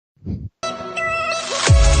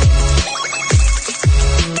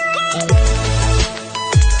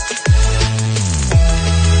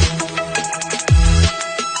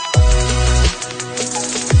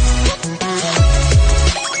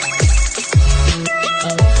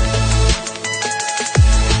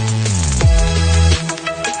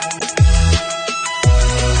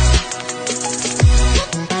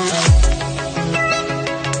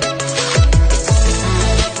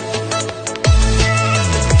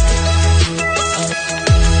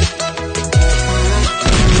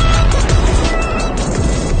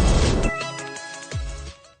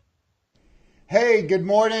good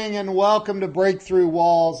morning and welcome to Breakthrough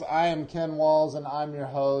Walls. I am Ken Walls and I'm your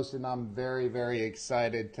host, and I'm very, very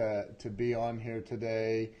excited to be on here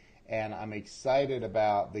today. And I'm excited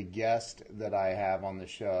about the guest that I have on the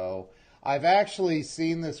show. I've actually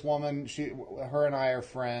seen this woman. Her and I are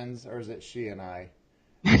friends, or is it she and I?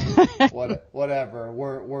 Whatever.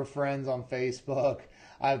 We're friends on Facebook.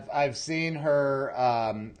 I've seen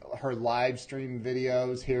her her live stream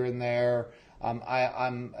videos here and there.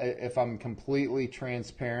 If I'm completely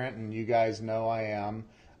transparent, and you guys know I am,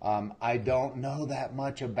 I don't know that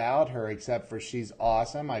much about her except for she's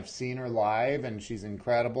awesome. I've seen her live and she's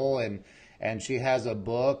incredible, and she has a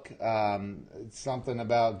book, something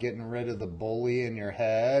about getting rid of the bully in your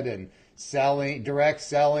head and direct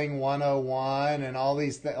selling 101 and all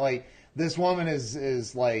these things. Like, this woman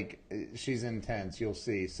is like, she's intense, you'll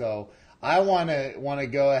see. So I want to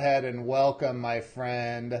go ahead and welcome my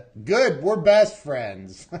friend. Good, we're best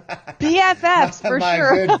friends. BFFs for my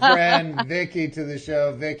sure. good friend Vicki to the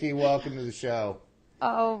show. Vicki, welcome to the show.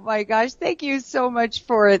 Oh my gosh, thank you so much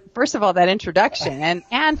for, first of all, that introduction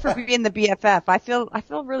and for being the BFF. I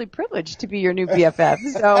feel really privileged to be your new BFF.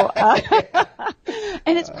 So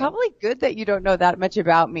and it's probably good that you don't know that much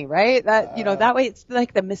about me, right? That way it's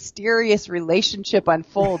like the mysterious relationship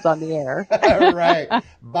unfolds on the air. Right.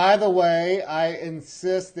 By the way, I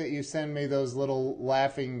insist that you send me those little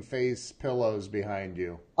laughing face pillows behind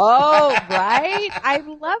you. Oh, right. I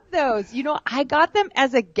love those. I got them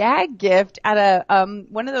as a gag gift at a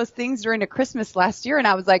one of those things during a Christmas last year, and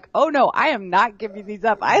I was like, oh no, I am not giving these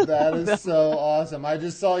up. That is so awesome. I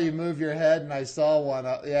just saw you move your head and I saw one.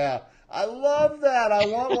 Yeah. I love that. I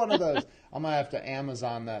want one of those. I'm going to have to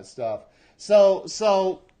Amazon that stuff. So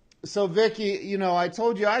Vicki, I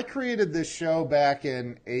told you I created this show back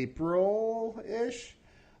in April-ish.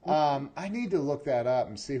 I need to look that up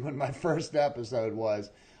and see when my first episode was.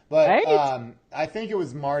 But right? I think it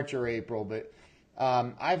was March or April. But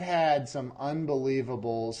I've had some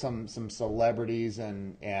unbelievable, some celebrities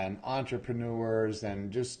and entrepreneurs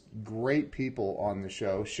and just great people on the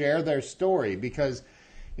show share their story because,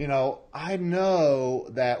 I know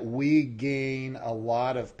that we gain a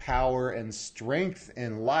lot of power and strength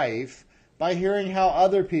in life by hearing how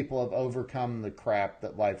other people have overcome the crap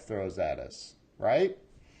that life throws at us, right?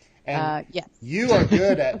 And yes. You are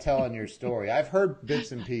good at telling your story. I've heard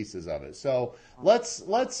bits and pieces of it. So let's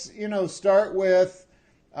start with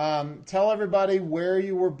tell everybody where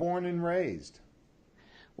you were born and raised.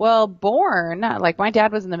 Well, like my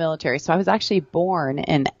dad was in the military, so I was actually born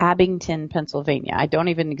in Abington, Pennsylvania. I don't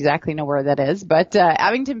even exactly know where that is, but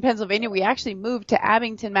Abington, Pennsylvania. We actually moved to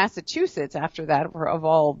Abington, Massachusetts after that, of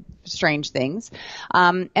all strange things.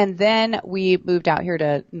 And then we moved out here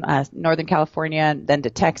to Northern California and then to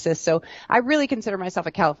Texas. So I really consider myself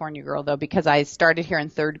a California girl, though, because I started here in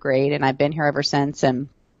third grade and I've been here ever since.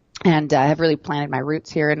 And have really planted my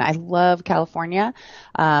roots here, and I love California.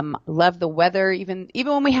 Love the weather, even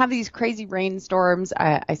when we have these crazy rainstorms.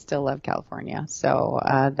 I still love California. So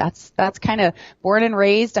that's kind of born and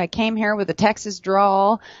raised. I came here with a Texas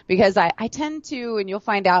drawl because I tend to, and you'll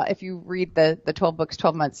find out if you read the 12 books,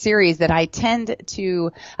 12 month series, that I tend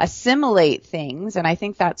to assimilate things, and I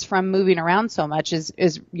think that's from moving around so much.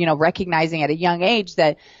 Is recognizing at a young age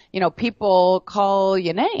that people call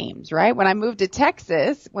you names, right? When I moved to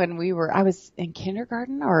Texas, I was in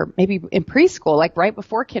kindergarten or maybe in preschool, like right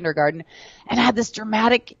before kindergarten, and I had this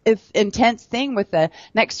dramatic, intense thing with the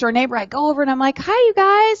next door neighbor. I go over and I'm like, hi, you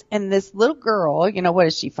guys. And this little girl, what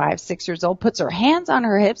is she, 5, 6 years old, puts her hands on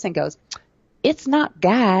her hips and goes, it's not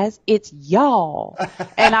guys, it's y'all.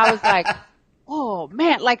 And I was like, oh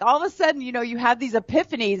man, like all of a sudden, you have these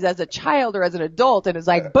epiphanies as a child or as an adult, and it's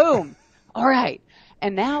like, boom. All right.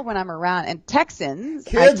 And now when I'm around, and Texans,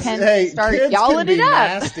 I tend to start yelling it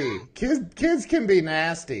up. Nasty. Kids can be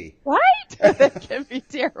nasty. Right? They can be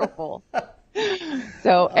terrible.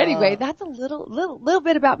 So anyway, that's a little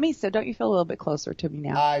bit about me. So don't you feel a little bit closer to me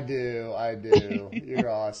now? I do. You're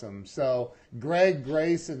awesome. So Greg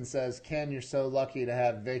Grayson says, Ken, you're so lucky to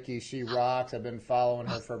have Vicki. She rocks. I've been following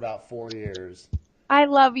her for about 4 years. I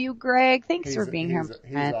love you, Greg. Thanks for being here.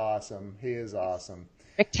 He's awesome. He is awesome.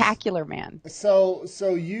 Spectacular man. So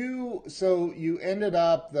you ended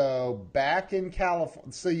up though back in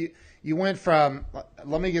California. So you went from,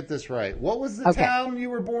 let me get this right. What was the town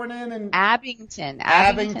you were born in? Abington,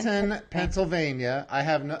 Pennsylvania.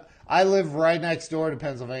 I live right next door to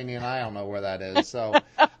Pennsylvania, and I don't know where that is. So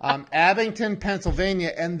Abington,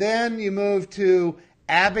 Pennsylvania, and then you moved to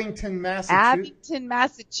Abington, Massachusetts. Abington,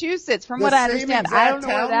 Massachusetts. From what I understand, I don't know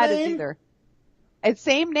where that is either. It's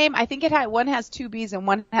same name. I think one has two B's and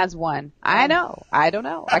one has one. I know. I don't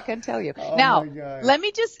know. I couldn't tell you. Oh Now, my gosh.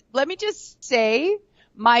 let me just say,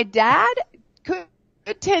 my dad could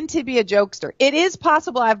tend to be a jokester. It is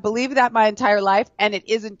possible. I've believed that my entire life, and it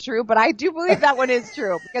isn't true, but I do believe that one is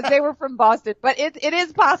true because they were from Boston. But it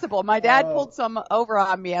is possible. My dad pulled some over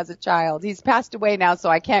on me as a child. He's passed away now, so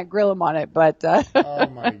I can't grill him on it. But Oh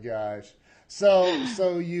my gosh. So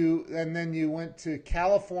and then you went to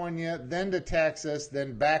California, then to Texas,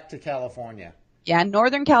 then back to California. yeah,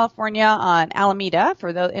 Northern California on Alameda for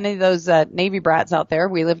any of those Navy brats out there.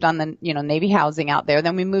 We lived on the Navy housing out there.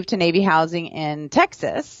 Then we moved to Navy housing in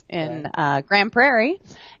Texas in Grand Prairie,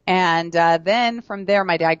 and then from there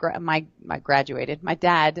my dad graduated. My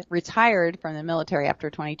dad retired from the military after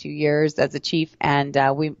 22 years as a chief, and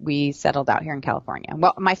we settled out here in California.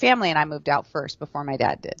 Well, my family and I moved out first before my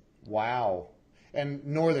dad did. Wow. And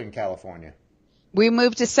Northern California. We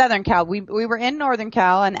moved to Southern Cal. We were in Northern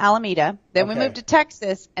Cal in Alameda. Then we moved to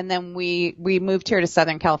Texas, and then we moved here to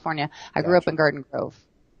Southern California. I grew up in Garden Grove.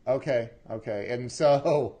 Okay. And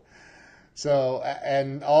so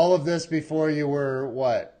and all of this before you were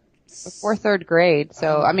what? Before third grade.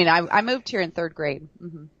 So, I mean, I moved here in third grade.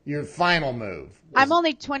 Mm-hmm. Your final move. I'm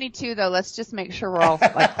only 22, though. Let's just make sure we're all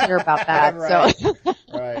clear about that. Right. So.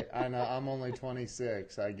 Right. I know. I'm only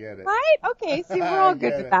 26. I get it. Right? Okay. See, we're all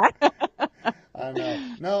good with that. I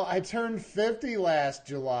know. No, I turned 50 last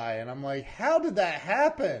July, and I'm like, how did that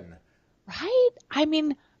happen? Right? I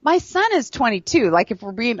mean, my son is 22, like if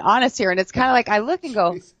we're being honest here, and it's kind of like I look and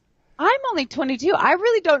go, I'm only 22. I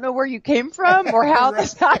really don't know where you came from or how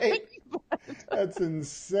this happened. That's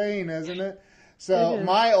insane, isn't it? So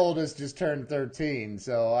my oldest just turned 13,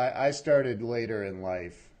 so I started later in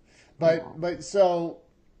life. But so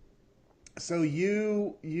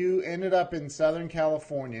you ended up in Southern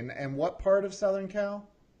California, and what part of Southern Cal?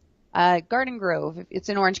 Garden Grove. It's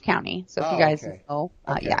in Orange County. So if you guys know,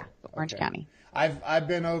 Orange County. I've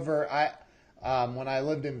been over. When I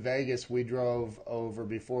lived in Vegas, we drove over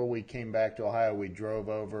before we came back to Ohio. We drove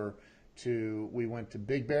over we went to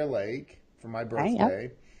Big Bear Lake for my birthday.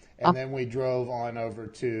 And then we drove on over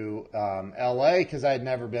to L.A. because I had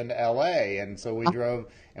never been to L.A. And so we drove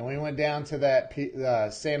and we went down to that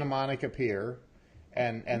Santa Monica Pier,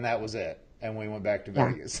 and that was it. And we went back to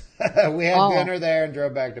Vegas. We had dinner there and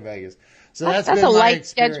drove back to Vegas. So that's been a light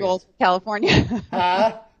experience. Schedule for California.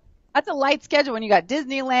 That's a light schedule when you got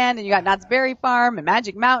Disneyland and you got Knott's Berry Farm and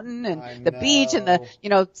Magic Mountain and the beach and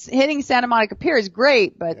hitting Santa Monica Pier is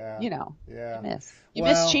great, but you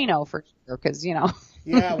miss Chino for sure because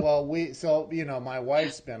Yeah, well, my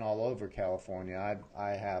wife's been all over California. I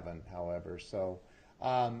haven't, however. So,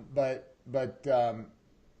 Kevin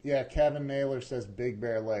Naylor says Big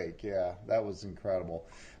Bear Lake. Yeah, that was incredible.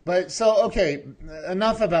 But so, okay,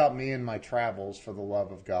 enough about me and my travels, for the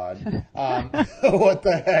love of God. What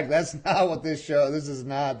the heck? That's not what this is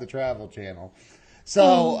not the Travel Channel.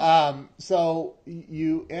 So, so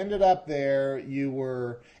you ended up there. You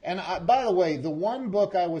were, and by the way, the one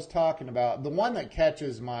book I was talking about, the one that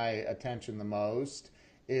catches my attention the most,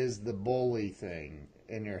 is the bully thing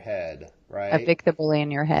in your head, right? Evict the bully in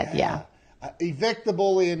your head. Yeah. Evict the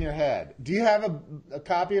bully in your head. Do you have a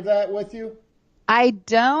copy of that with you? I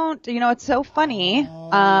don't. It's so funny.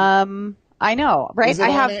 I know, right? I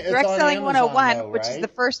have Direct Selling 101, though, which is the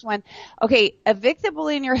first one. Okay, Evict the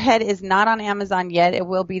Bully in Your Head is not on Amazon yet. It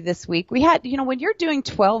will be this week. We had, when you're doing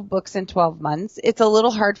 12 books in 12 months, it's a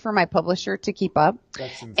little hard for my publisher to keep up.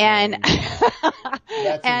 That's insane. And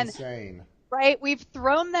that's insane. Right? We've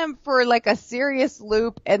thrown them for like a serious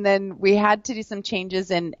loop, and then we had to do some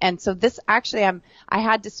changes. And so this actually, I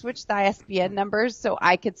had to switch the ISBN numbers so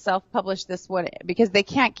I could self-publish this one because they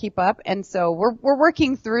can't keep up. And so we're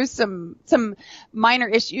working through some minor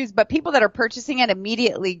issues, but people that are purchasing it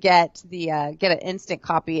immediately get an instant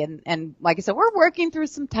copy. And like I said, we're working through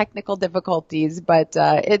some technical difficulties, but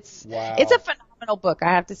it's a phenomenal book, I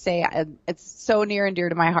have to say. It's so near and dear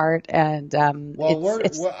to my heart, and I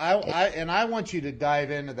want you to dive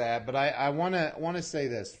into that, but I want to say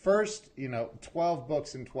this first. 12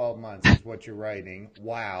 books in 12 months is what you're writing.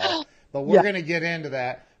 Wow! But we're going to get into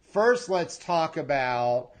that. First, let's talk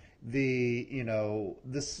about the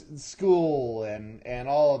school and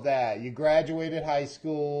all of that. You graduated high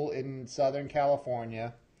school in Southern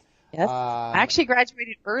California. Yes, I actually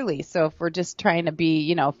graduated early, so if we're just trying to be,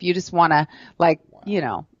 if you just want to,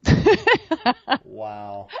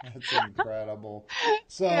 Wow, that's incredible.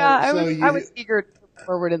 So, yeah, I was eager to move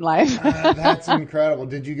forward in life. That's incredible.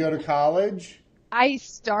 Did you go to college? I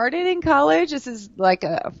started in college. This is like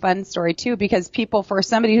a fun story too, because for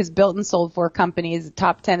somebody who's built and sold 4 companies,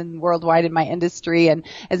 top 10 worldwide in my industry, and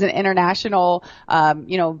as an international,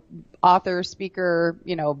 author, speaker,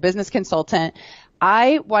 business consultant,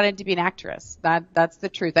 I wanted to be an actress. That's the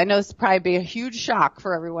truth. I know this will probably be a huge shock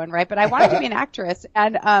for everyone, right? But I wanted to be an actress.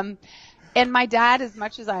 And my dad, as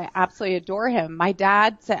much as I absolutely adore him, my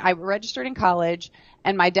dad said, I registered in college,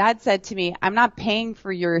 and my dad said to me, I'm not paying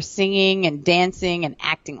for your singing and dancing and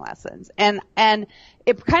acting lessons. And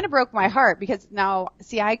it kind of broke my heart, because now,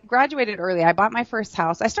 see, I graduated early. I bought my first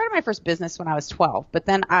house. I started my first business when I was 12, but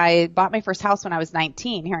then I bought my first house when I was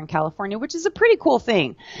 19 here in California, which is a pretty cool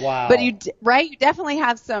thing. Wow. But you definitely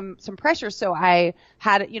have some pressure. So I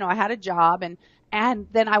had a job, and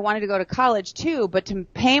then I wanted to go to college too, but to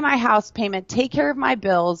pay my house payment, take care of my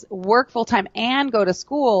bills, work full time, and go to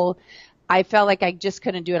school, I felt like I just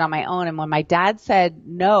couldn't do it on my own. And when my dad said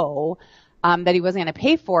no, that he wasn't going to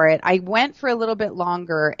pay for it, I went for a little bit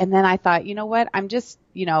longer. And then I thought, you know what,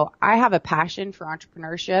 I have a passion for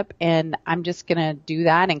entrepreneurship, and I'm just going to do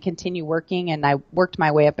that and continue working. And I worked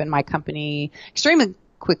my way up in my company extremely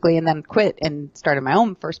quickly, and then quit and started my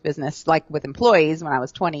own first business, like with employees, when I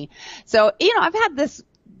was 20. So, I've had this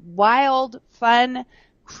wild, fun,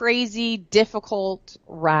 crazy, difficult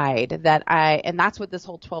ride and that's what this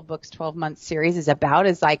whole 12 books, 12 months series is about,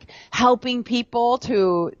 is like helping people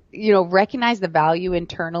to, recognize the value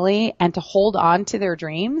internally and to hold on to their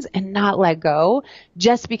dreams and not let go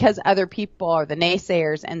just because other people are the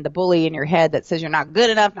naysayers and the bully in your head that says you're not good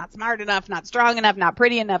enough, not smart enough, not strong enough, not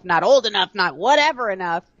pretty enough, not old enough, not whatever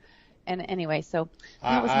enough. And anyway, so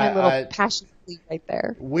that was my little passion right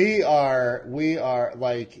there. We are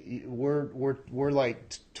like, we're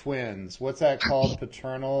like twins. What's that called?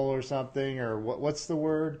 Paternal or something? Or what's the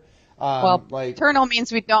word? Paternal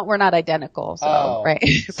means we're not identical. So, right.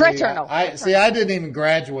 Fraternal. I didn't even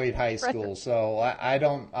graduate high school, so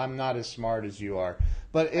I'm not as smart as you are.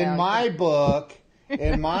 But in my book,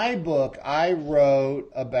 I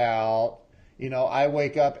wrote about, I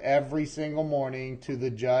wake up every single morning to the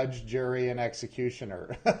judge, jury, and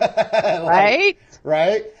executioner. Right?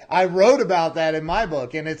 Right? I wrote about that in my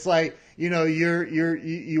book, and it's like,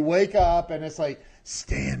 you wake up and it's like,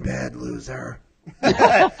 stay in bed, loser.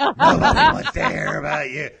 Nobody wants to hear about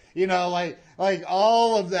you. Like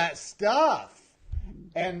all of that stuff.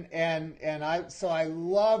 And I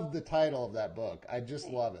love the title of that book. I just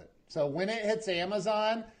love it. So when it hits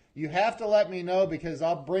Amazon, you have to let me know, because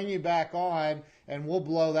I'll bring you back on and we'll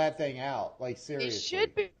blow that thing out. Like, seriously.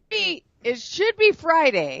 It should be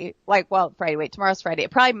Friday. Friday. Wait, tomorrow's Friday.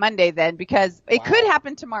 Probably Monday then, because it could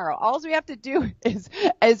happen tomorrow. All we have to do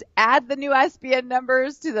is add the new ISBN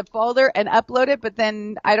numbers to the folder and upload it. But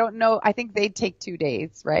then I don't know. I think they take 2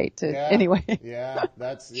 days, right? Anyway. Yeah,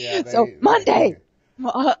 So Monday.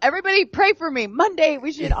 Everybody pray for me. Monday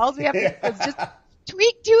we should. All we have to do is just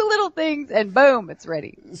tweak 2 little things and boom, it's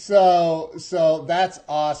ready. So that's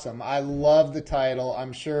awesome. I love the title.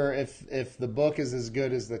 I'm sure if the book is as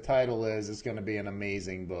good as the title is, it's going to be an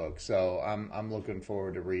amazing book. So I'm looking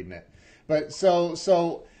forward to reading it. But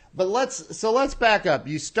let's back up.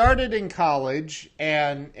 You started in college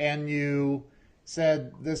and you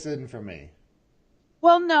said, this isn't for me.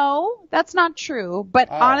 Well, no, that's not true. But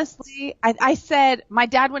honestly, I said my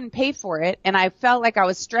dad wouldn't pay for it. And I felt like I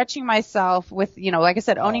was stretching myself with, like I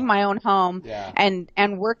said, owning my own home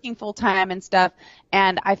and working full time and stuff.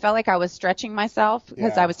 And I felt like I was stretching myself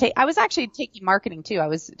because I was actually taking marketing too. I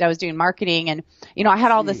was doing marketing, and, I had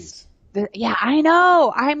all this. Yeah, I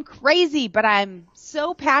know. I'm crazy, but I'm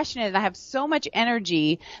so passionate and I have so much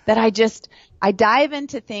energy that I dive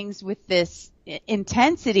into things with this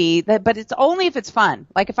intensity, but it's only if it's fun.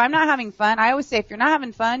 Like, if I'm not having fun, I always say, if you're not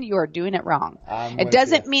having fun, you are doing it wrong. It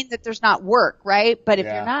doesn't mean that there's not work, right? But if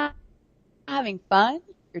you're not having fun,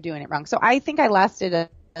 you're doing it wrong. So I think I lasted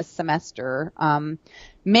a semester,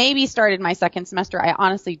 maybe started my second semester. I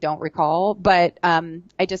honestly don't recall, but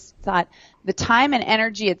I just thought the time and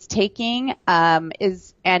energy it's taking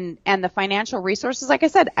is and the financial resources. Like I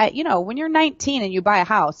said, when you're 19 and you buy a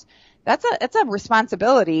house, that's a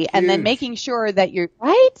responsibility. Huge. And then making sure that you're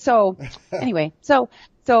right. So anyway, so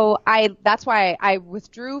that's why I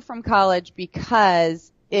withdrew from college,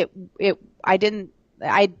 because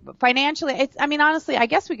financially, honestly, I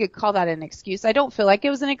guess we could call that an excuse. I don't feel like it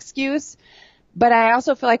was an excuse, but I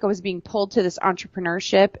also feel like I was being pulled to this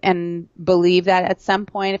entrepreneurship and believe that at some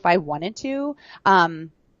point, if I wanted to,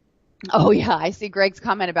 oh yeah, I see Greg's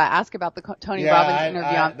comment ask about the Tony Robbins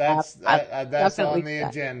interview. That's on the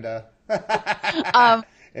agenda.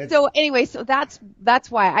 So anyway, so that's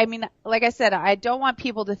why. Like I said, I don't want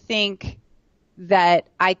people to think that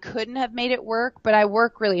I couldn't have made it work, but I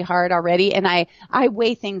work really hard already. And I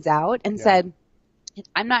weigh things out and said,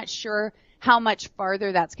 I'm not sure how much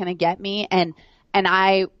farther that's going to get me. And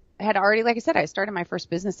I had already, like I said, I started my first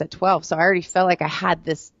business at 12. So I already felt like I had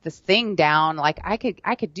this thing down. Like I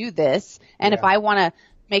could do this. And if I want to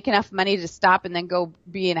make enough money to stop and then go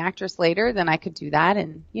be an actress later, then I could do that.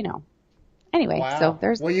 And, anyway, so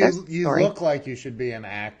there's you look like you should be an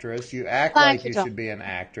actress. You act like you should be an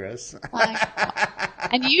actress.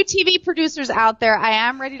 And you TV producers out there, I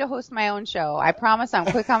am ready to host my own show. I promise I'm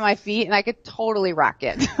quick on my feet and I could totally rock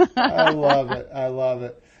it. I love it. I love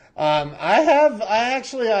it. I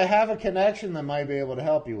have a connection that might be able to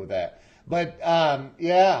help you with that. But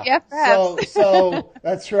yeah. So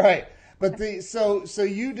that's right. But so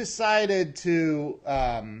you decided to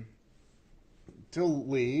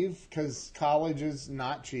leave because college is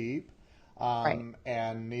not cheap.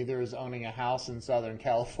 And neither is owning a house in Southern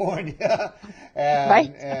California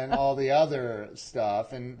and all the other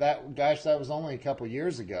stuff. And that was only a couple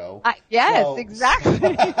years ago. Yes, exactly.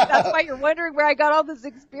 That's why you're wondering where I got all this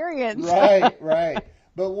experience. Right.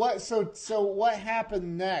 But what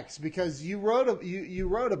happened next? Because you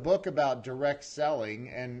wrote a book about direct selling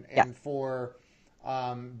and for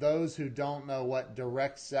those who don't know what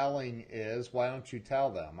direct selling is, why don't you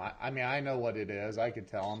tell them? I mean, I know what it is. I could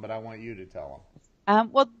tell them, but I want you to tell them.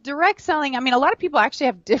 Well, direct selling, I mean, a lot of people actually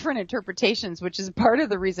have different interpretations, which is part of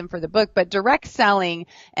the reason for the book. But direct selling,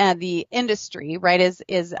 the industry, right,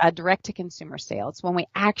 is a direct to consumer sales. When we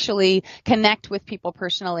actually connect with people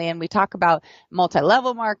personally, and we talk about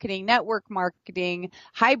multi-level marketing, network marketing,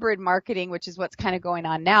 hybrid marketing, which is what's kind of going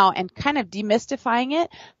on now, and kind of demystifying it.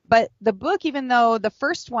 But the book, even though the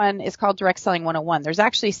first one is called Direct Selling 101, there's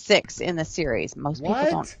actually 6 in the series. Most people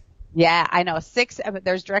don't. Yeah, I know. 6.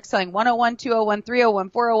 There's Direct Selling 101, 201, 301,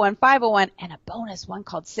 401, 501, and a bonus one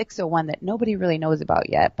called 601 that nobody really knows about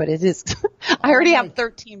yet. But it is. I already have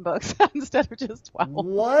 13 books instead of just 12.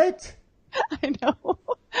 What? I know.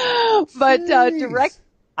 But direct.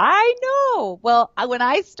 I know. Well, when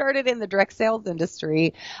I started in the direct sales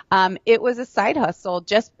industry, it was a side hustle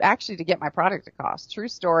just actually to get my product to cost. True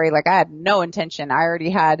story. Like I had no intention. I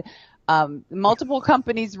already had multiple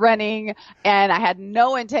companies running, and I had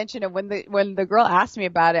no intention of when the girl asked me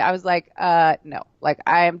about it, I was like, no, like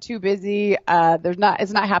I am too busy. It's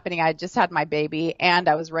not happening. I just had my baby and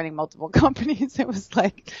I was running multiple companies. It was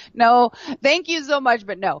like, no, thank you so much,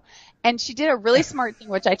 but no. And she did a really smart thing,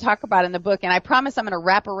 which I talk about in the book, and I promise I'm going to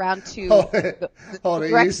wrap around to Hold it.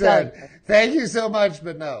 You said, thank you so much,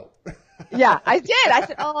 but no. Yeah, I did. I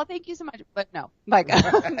said, oh, thank you so much, but no. Like,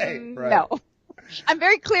 right. No. I'm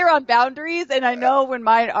very clear on boundaries, and I know when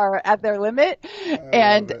mine are at their limit.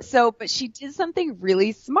 But she did something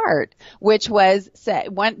really smart, which was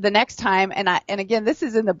the next time, and again, this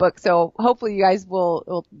is in the book, so hopefully you guys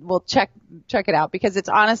will check it out, because it's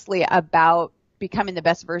honestly about becoming the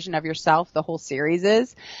best version of yourself. The whole series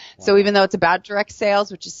is. Wow. So even though it's about direct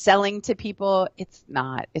sales, which is selling to people, it's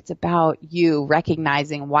not. It's about you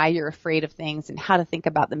recognizing why you're afraid of things and how to think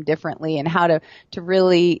about them differently and how to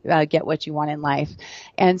really get what you want in life.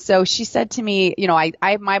 And so she said to me,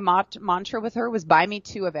 my mantra with her was buy me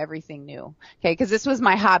 2 of everything new. Okay. Cause this was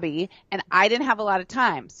my hobby and I didn't have a lot of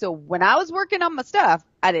time. So when I was working on my stuff,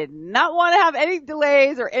 I did not want to have any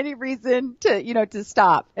delays or any reason to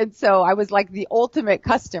stop. And so I was like the ultimate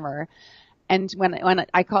customer. And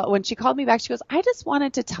when she called me back, she goes, I just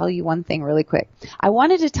wanted to tell you one thing really quick. I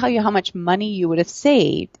wanted to tell you how much money you would have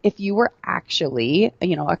saved if you were actually,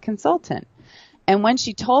 a consultant. And when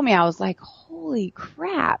she told me, I was like, holy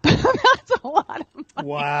crap, that's a lot of money.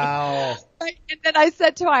 Wow. And then I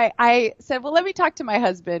said well, let me talk to my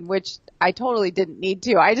husband, which I totally didn't need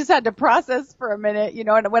to. I just had to process for a minute,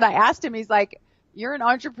 and when I asked him, he's like, you're an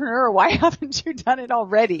entrepreneur. Why haven't you done it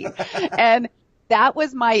already? And that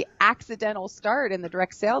was my accidental start in the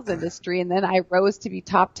direct sales industry. And then I rose to be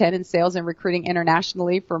top 10 in sales and recruiting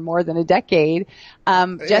internationally for more than a decade.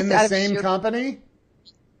 In the same company?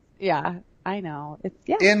 Yeah, I know.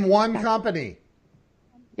 In one company?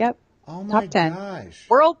 Yep. Oh my top 10. Gosh.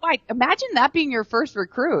 Worldwide. Imagine that being your first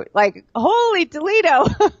recruit. Like, holy Toledo.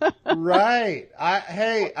 Right.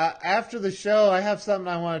 After the show, I have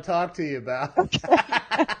something I want to talk to you about. Okay.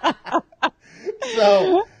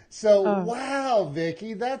 Wow,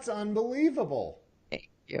 Vicki, that's unbelievable. Thank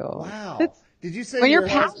you. Wow. Did you say when you're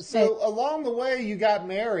passionate? So along the way, you got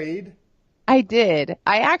married? I did.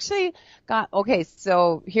 I actually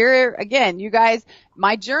so here again, you guys,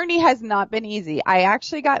 my journey has not been easy. I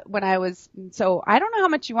actually got I don't know how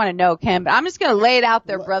much you want to know, Ken, but I'm just going to lay it out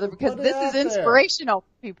there, brother, because this is inspirational for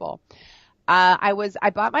people.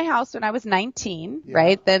 I bought my house when I was 19, Yeah.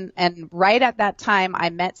 right? Then, and right at that time, I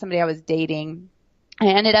met somebody I was dating. I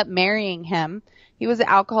ended up marrying him. He was an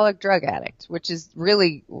alcoholic drug addict, which is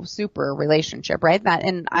really super relationship, right?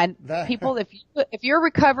 People, That if you're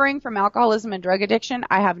recovering from alcoholism and drug addiction,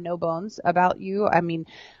 I have no bones about you. I mean,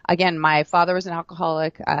 again, my father was an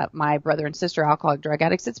alcoholic, my brother and sister are alcoholic drug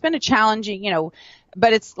addicts. It's been a challenging,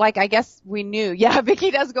 but it's like, I guess we knew. Yeah,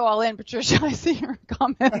 Vicki does go all in, Patricia. I see your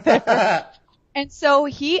comment there. And so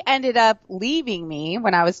he ended up leaving me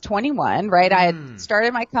when I was 21, right? I had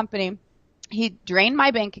started my company. He drained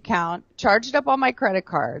my bank account, charged up all my credit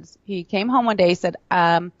cards. He came home one day, he said,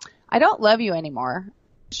 I don't love you anymore. I'm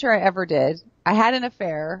not sure I ever did. I had an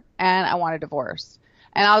affair and I want a divorce.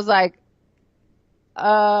 And I was like,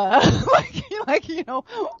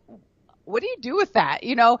 what do you do with that?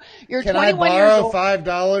 You're Can 21 I years borrow old.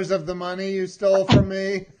 $5 of the money you stole from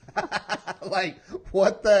me? Like,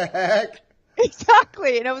 what the heck?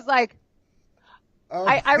 Exactly. And it was like, Oh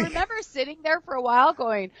I remember sitting there for a while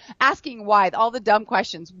asking why, all the dumb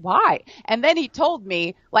questions, why? And then he told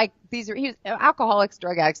me, like, alcoholics,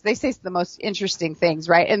 drug addicts, they say the most interesting things,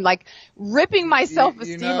 right? And like ripping my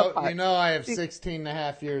self-esteem apart. I have 16 and a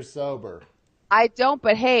half years sober. I don't,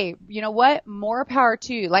 but hey, you know what? More power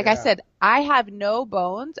to you. Like I said, I have no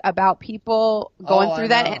bones about people going through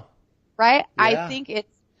that, right? Yeah. I think it's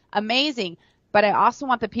amazing. But I also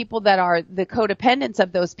want the people that are the codependents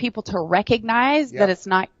of those people to recognize that it's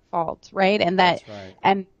not your fault, right? And That's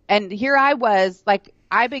right. and here I was, like,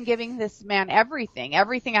 I've been giving this man everything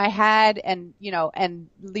I had, and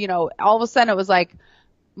all of a sudden it was like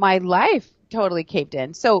my life totally caved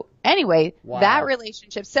in. So anyway, that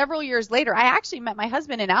relationship, several years later, I actually met my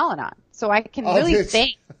husband in Al-Anon. So I can really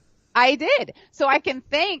thank. I did. So I can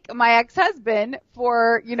thank my ex-husband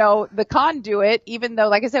for, the conduit, even though,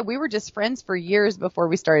 like I said, we were just friends for years before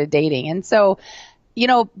we started dating. And so,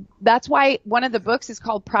 that's why one of the books is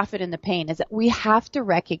called Profit in the Pain, is that we have to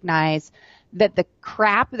recognize that the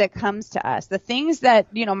crap that comes to us, the things that,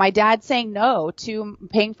 my dad saying no to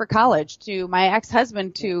paying for college, to my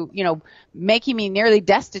ex-husband, to, making me nearly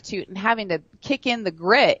destitute and having to kick in the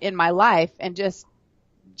grit in my life and just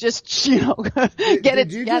get it together.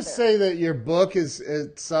 Did you just say that your book is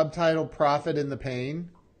subtitled Profit in the Pain?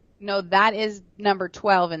 No, that is number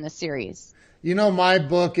 12 in the series. My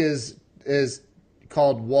book is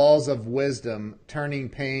called Walls of Wisdom, Turning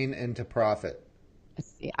Pain into Profit.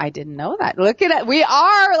 See, I didn't know that. Look at it. We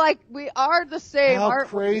are the same. How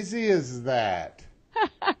crazy is that?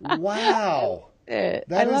 Wow.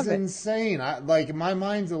 That is insane. My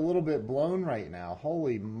mind's a little bit blown right now.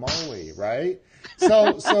 Holy moly, right?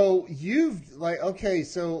 So you've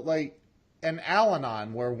an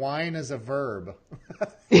Al-Anon where wine is a verb.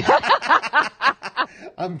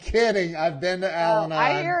 I'm kidding. I've been to Al-Anon.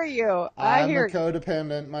 I hear you. I'm a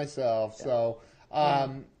codependent myself. So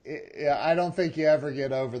I don't think you ever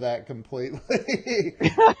get over that completely.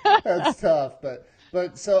 That's tough.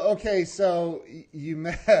 But so you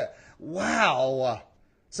met. Wow.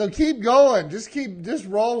 So keep going. Just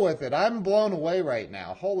roll with it. I'm blown away right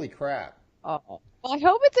now. Holy crap. Oh, well, I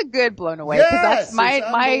hope it's a good blown away, because that's my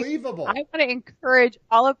unbelievable. I want to encourage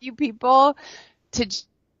all of you people to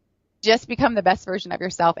just become the best version of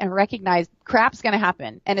yourself and recognize crap's going to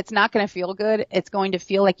happen, and it's not going to feel good. It's going to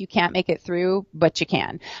feel like you can't make it through, but you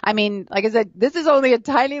can. I mean, like I said, this is only a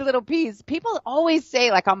tiny little piece. People always say,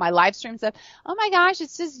 like on my live stream stuff, oh my gosh,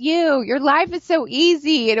 it's just you. Your life is so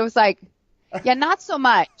easy. And it was like, yeah, not so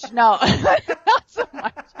much. No, not so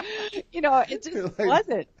much. It just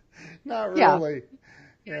wasn't. Not really.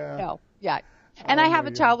 Yeah. No. Yeah. And I have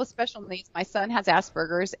a child with special needs. My son has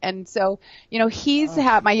Asperger's. And so, he's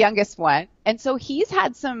had my youngest one. And so he's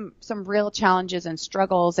had some real challenges and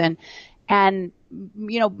struggles and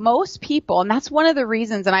most people, and that's one of the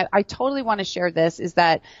reasons, and I totally want to share this, is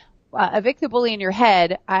that Evict the Bully in Your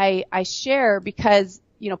Head, I share because,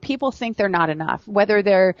 people think they're not enough, whether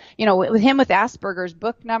they're, with him with Asperger's,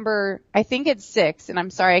 book number, I think it's 6, and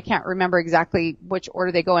I'm sorry, I can't remember exactly which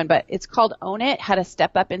order they go in, but it's called Own It, How to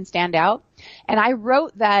Step Up and Stand Out. And I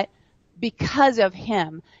wrote that because of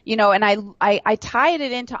him, and I tied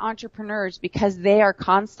it into entrepreneurs because they are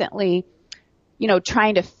constantly,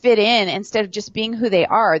 trying to fit in instead of just being who they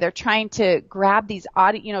are. They're trying to grab these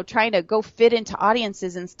trying to go fit into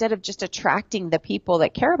audiences instead of just attracting the people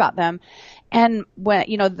that care about them. And when,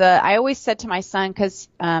 I always said to my son, cause,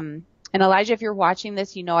 and Elijah, if you're watching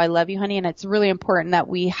this, you know I love you, honey, and it's really important that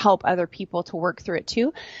we help other people to work through it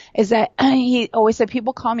too, is that he always said,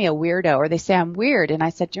 people call me a weirdo, or they say I'm weird. And I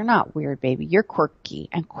said, you're not weird, baby. You're quirky,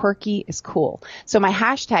 and quirky is cool. So my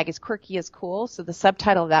hashtag is quirky is cool. So the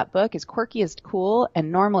subtitle of that book is quirky is cool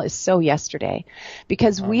and normal is so yesterday.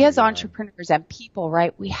 Because we as entrepreneurs and people,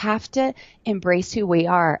 right, we have to embrace who we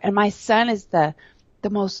are. And my son is the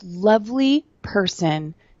most lovely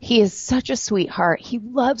person. He is such a sweetheart. He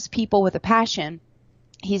loves people with a passion.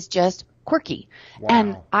 He's just quirky. Wow.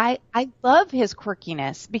 And I love his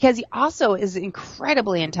quirkiness because he also is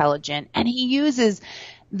incredibly intelligent, and he uses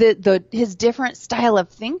his different style of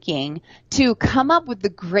thinking to come up with the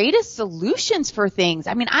greatest solutions for things.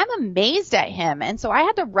 I mean, I'm amazed at him. And so I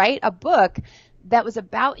had to write a book that was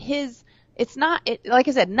about like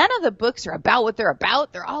I said, none of the books are about what they're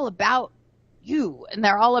about. They're all about you, and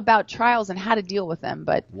they're all about trials and how to deal with them.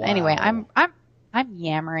 But anyway, I'm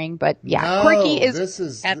yammering, but yeah, quirky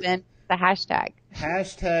is Evan, the hashtag.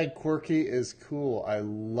 Hashtag quirky is cool. I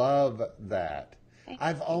love that.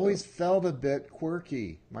 I've always felt a bit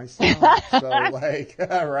quirky myself. So like,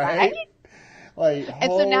 right? Like,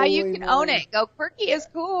 and so now you can own it. Go, quirky is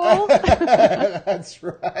cool. That's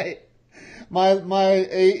right. My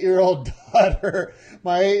 8-year-old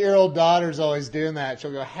daughter's always doing that.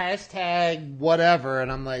 She'll go hashtag whatever,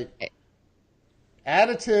 and I'm like,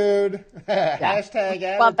 attitude. Hashtag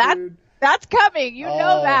attitude. Well, that's coming. You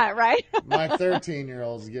know that, right? My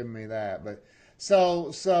 13-year-old's giving me that. But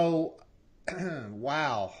so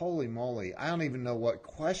wow, holy moly. I don't even know what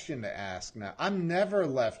question to ask now. I'm never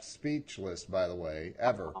left speechless, by the way,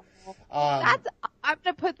 ever. I'm going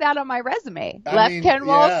to put that on my resume. Ken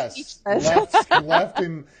Roll, speechless. Left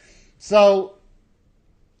him. So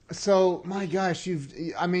my gosh, you've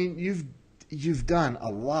done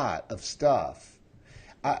a lot of stuff.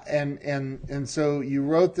 And so you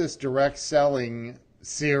wrote this direct selling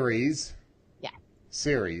series. Yeah.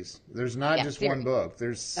 Series. There's not just series. One book.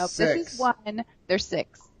 There's 6. This is one. There's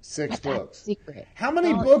 6. 6 books. Secret. How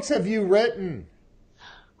many books have you written?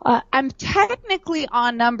 I'm technically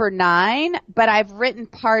on number 9, but I've written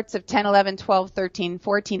parts of 10, 11, 12, 13,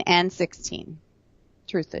 14, and 16.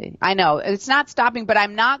 Truthfully. I know it's not stopping, but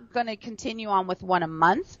I'm not going to continue on with one a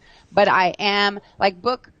month, but I am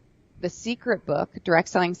the secret book, Direct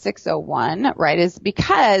Selling 601, right, is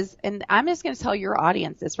because, and I'm just going to tell your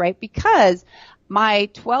audience this, right, because my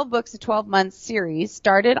 12 books of 12 months series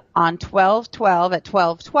started on 12/12 at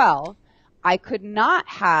 12/12. I could not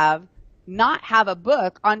have a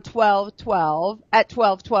book on 12/12 at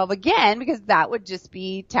 12/12 again, because that would just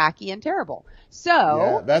be tacky and terrible. So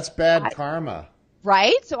yeah, that's bad karma.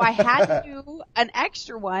 Right? So I had to do an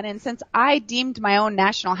extra one. And since I deemed my own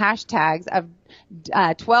national hashtags of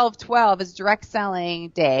 12/12 as direct selling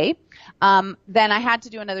day, then I had to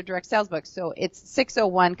do another direct sales book. So it's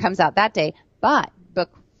 601 comes out that day. But book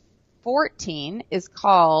 14 is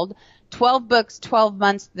called 12 Books, 12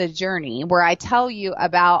 Months, The Journey, where I tell you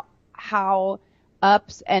about how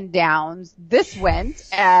ups and downs this went,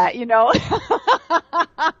 and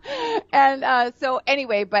so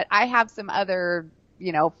anyway, but I have some other,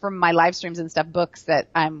 from my live streams and stuff, books that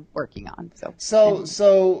I'm working on.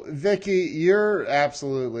 So Vicki, you're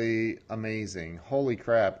absolutely amazing. Holy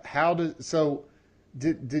crap.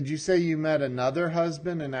 Did you say you met another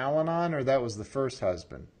husband in Al-Anon, or that was the first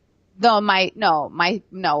husband? No,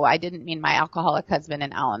 I didn't mean my alcoholic husband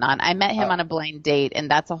in Al-Anon. I met him on a blind date, and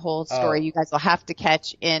that's a whole story you guys will have to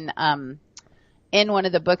catch in one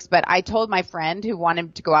of the books. But I told my friend who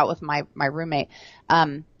wanted to go out with my roommate,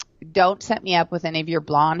 don't set me up with any of your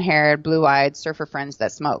blonde-haired, blue-eyed surfer friends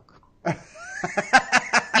that smoke.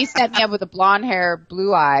 He set me up with a blonde-haired,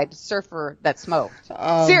 blue-eyed surfer that smoked.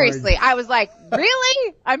 Oh, seriously, I was like,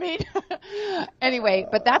 really? I mean, anyway,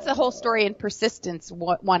 but that's a whole story, and persistence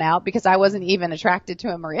won out because I wasn't even attracted to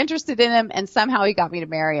him or interested in him, and somehow he got me to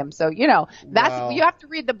marry him. So, you have to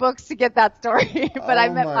read the books to get that story. But I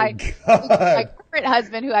met my current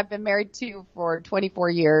husband, who I've been married to for 24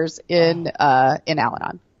 years in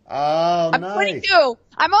Al-Anon. Oh, I'm nice. 22.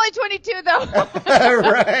 I'm only 22 though.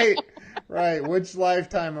 Right. Which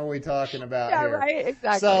lifetime are we talking about here? Yeah, right.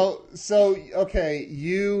 Exactly. So okay,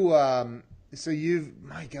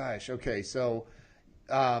 my gosh. Okay, so,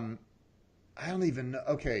 I don't even know.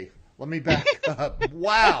 Okay, let me back up.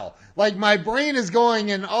 Wow. Like my brain is going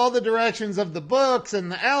in all the directions of the books and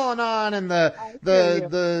the Al-Anon and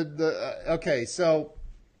okay, so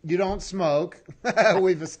you don't smoke.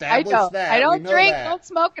 We've established that. I don't drink, don't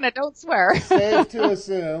smoke, and I don't swear. Safe to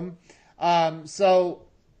assume.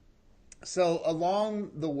 So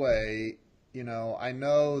along the way, I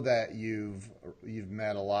know that you've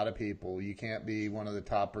met a lot of people. You can't be one of the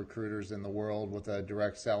top recruiters in the world with a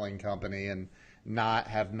direct selling company and not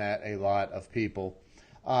have met a lot of people.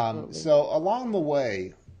 So along the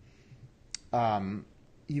way,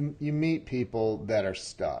 you meet people that are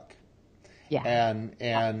stuck. Yeah.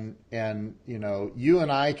 And you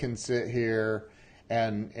and I can sit here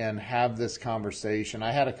and have this conversation.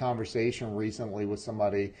 I had a conversation recently with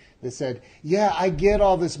somebody that said, yeah, I get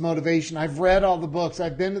all this motivation. I've read all the books.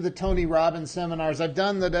 I've been to the Tony Robbins seminars. I've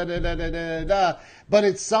done the da-da-da-da-da-da. But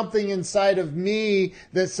it's something inside of me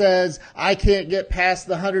that says I can't get past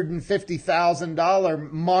the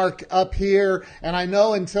 $150,000 mark up here. And I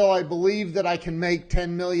know until I believe that I can make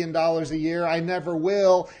 $10 million a year, I never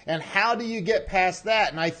will. And how do you get past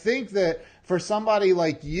that? And I think that for somebody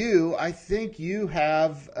like you, I think you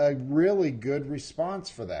have a really good response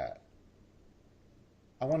for that.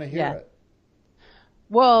 I want to hear it.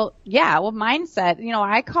 Well, yeah. Well, mindset,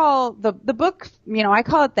 I call the book, I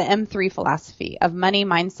call it the M3 philosophy of money,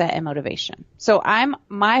 mindset, and motivation. So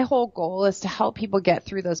my whole goal is to help people get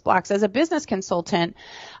through those blocks. As a business consultant,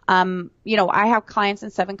 I have clients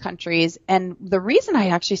in 7 countries. And the reason I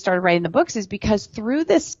actually started writing the books is because through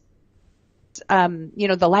this,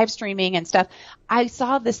 the live streaming and stuff, I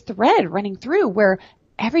saw this thread running through where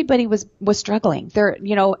everybody was struggling. They're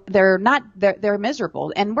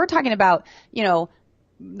miserable. And we're talking about,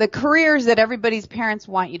 the careers that everybody's parents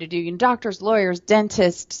want you to do, doctors, lawyers,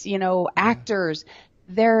 dentists, actors.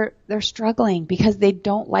 They're struggling because they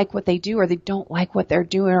don't like what they do, or they don't like what they're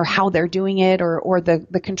doing, or how they're doing it, or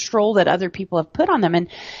the control that other people have put on them.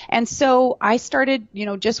 And so I started,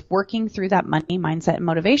 just working through that money, mindset, and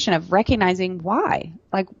motivation of recognizing why.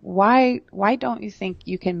 Like, why don't you think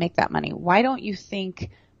you can make that money? Why do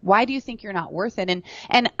you think you're not worth it?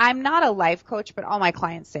 And I'm not a life coach, but all my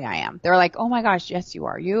clients say I am. They're like, oh my gosh, yes, you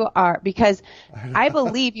are. You are, because I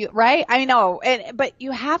believe you, right? I know. But you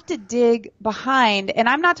have to dig behind, and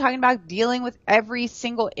I'm not talking about dealing with every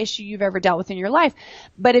single issue you've ever dealt with in your life.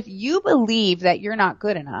 But if you believe that you're not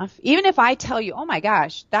good enough, even if I tell you, oh my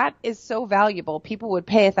gosh, that is so valuable, people would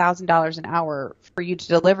pay $1,000 an hour for you to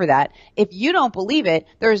deliver that. If you don't believe it,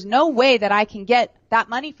 there's no way that I can get that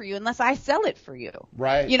money for you unless I sell it for you.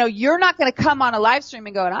 Right. You're not going to come on a live stream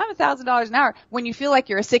and go, I'm $1,000 an hour when you feel like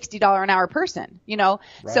you're a $60 an hour person, Right.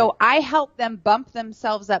 So I help them bump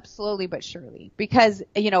themselves up slowly but surely because,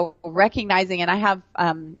 recognizing, and I have,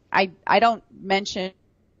 I don't mention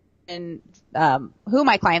who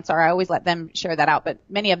my clients are. I always let them share that out, but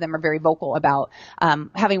many of them are very vocal about,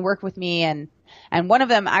 having worked with me. And one of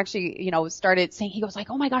them actually, started saying, he goes like,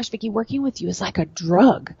 oh my gosh, Vicki, working with you is like a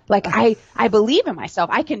drug. Like I believe in myself.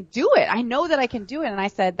 I can do it. I know that I can do it. And I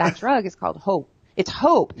said, that drug is called hope. It's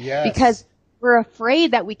hope. Yes. Because we're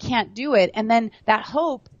afraid that we can't do it. And then that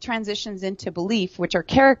hope transitions into belief, which are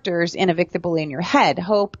characters in Evict the Bully in your head.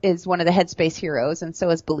 Hope is one of the headspace heroes, and so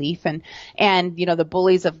is belief. And the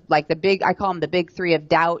bullies of like I call them the big 3 of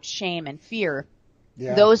doubt, shame, and fear.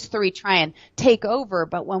 Yeah. Those 3 try and take over,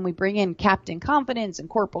 but when we bring in Captain Confidence and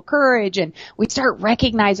Corporal Courage and we start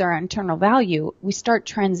recognize our internal value, we start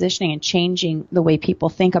transitioning and changing the way people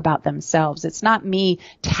think about themselves. It's not me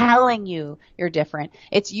telling you you're different.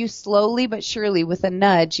 It's you slowly but surely with a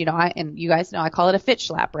nudge, and you guys know I call it a Fitch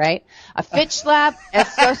slap, right? A Fitch slap,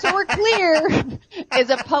 so we're clear, is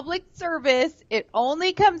a public service. It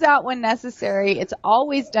only comes out when necessary. It's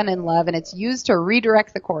always done in love, and it's used to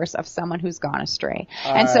redirect the course of someone who's gone astray.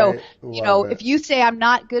 And so, if you say I'm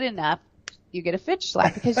not good enough, you get a Fitch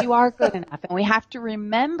slap because you are good enough. And we have to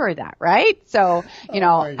remember that, right? So, oh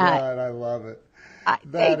my God, I love it.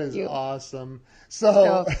 That is awesome.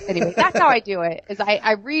 So anyway, that's how I do it, is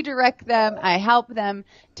I redirect them, I help them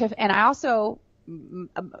and I also,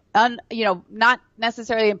 not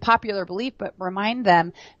necessarily in popular belief, but remind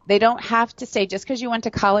them they don't have to stay, just because you went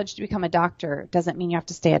to college to become a doctor doesn't mean you have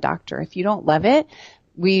to stay a doctor. If you don't love it,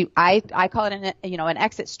 I call it an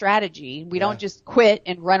exit strategy. We don't just quit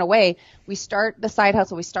and run away. We start the side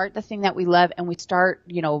hustle. We start the thing that we love, and we start,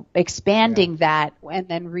 expanding that, and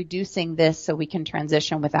then reducing this so we can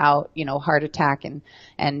transition without, heart attack and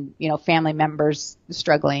family members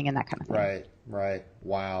struggling and that kind of thing. Right.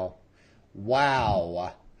 Wow.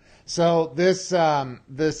 So this Grant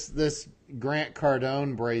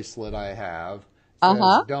Cardone bracelet I have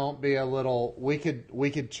says, don't be a little. We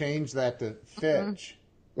could change that to Fitch.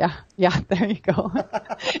 Yeah, there you go.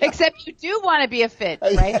 Except you do want to be a Fitch,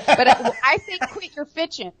 right? But I say quit your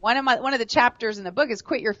fitching. One of the chapters in the book is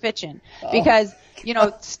quit your fitching, because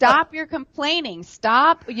stop your complaining.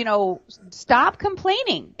 Stop complaining.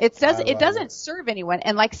 It doesn't serve anyone.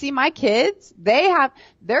 And see, my kids, they're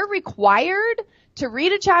required to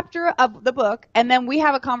read a chapter of the book, and then we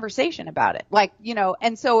have a conversation about it. Like,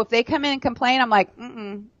 and so if they come in and complain, I'm like,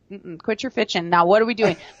 quit your fitching. Now, what are we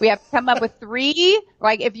doing? We have to come up with 3,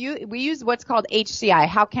 like we use what's called HCI.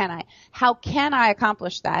 How can I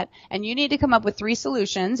accomplish that? And you need to come up with 3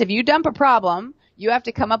 solutions. If you dump a problem, you have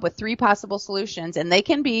to come up with 3 possible solutions, and they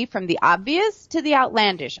can be from the obvious to the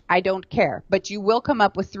outlandish. I don't care, but you will come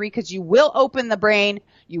up with 3 because you will open the brain.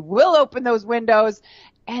 You will open those windows.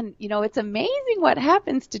 And, it's amazing what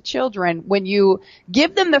happens to children when you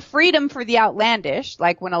give them the freedom for the outlandish,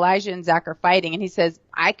 like when Elijah and Zach are fighting and he says,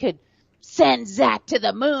 I could send Zach to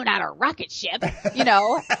the moon on a rocket ship,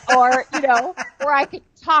 or I could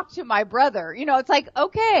talk to my brother. It's like,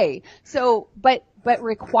 okay. So, but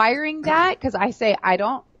requiring that, because I say, I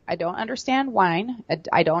don't understand wine.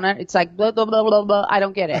 It's like, blah, blah, blah, blah, blah. I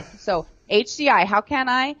don't get it. So HCI, how can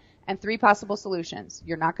I? And 3 possible solutions.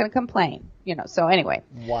 You're not going to complain, So anyway.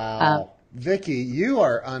 Wow, Vicki, you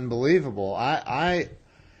are unbelievable.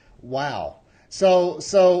 Wow.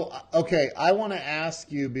 So okay. I want to ask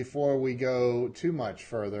you before we go too much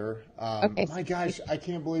further. Okay. My gosh, I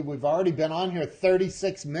can't believe we've already been on here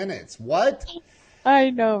 36 minutes. What?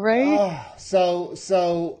 I know, right?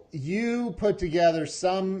 So you put together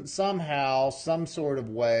somehow, some sort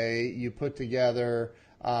of way. You put together.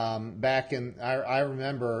 I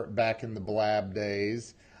remember back in the Blab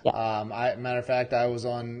days. Yeah. Matter of fact, I was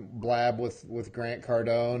on Blab with Grant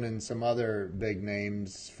Cardone and some other big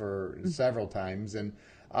names for several times. And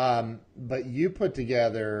but you put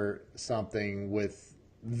together something with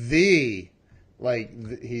he's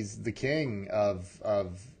the king of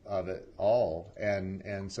it all.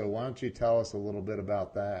 And so why don't you tell us a little bit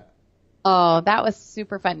about that? Oh, that was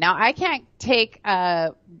super fun. Now I can't take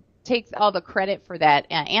all the credit for that.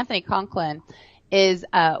 Anthony Conklin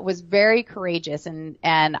was very courageous, and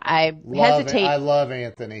I hesitate. I love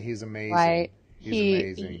Anthony. He's amazing. Right.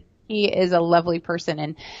 He's amazing. He is a lovely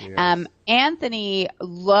person, and Anthony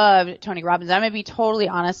loved Tony Robbins. I'm gonna be totally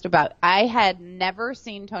honest about. I had never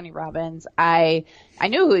seen Tony Robbins. I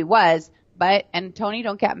knew who he was, and Tony,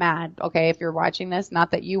 don't get mad, okay? If you're watching this,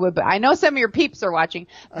 not that you would, but I know some of your peeps are watching,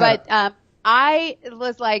 but. I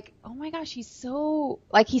was like, oh my gosh, he's so,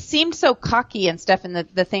 like, he seemed so cocky and stuff in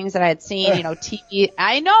the things that I had seen, TV.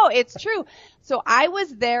 I know, it's true. So I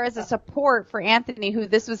was there as a support for Anthony, who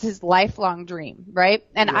this was his lifelong dream, right?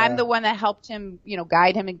 And Yeah. I'm the one that helped him,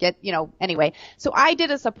 guide him and get, anyway. So I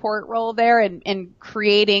did a support role there in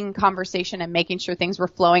creating conversation and making sure things were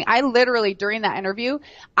flowing. I literally, during that interview,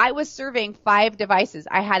 I was surveying 5 devices.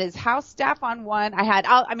 I had his house staff on one. I had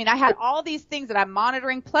all these things that I'm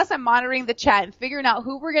monitoring, plus I'm monitoring the chat and figuring out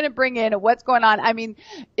who we're going to bring in and what's going on. I mean,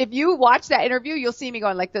 if you watch that interview, you'll see me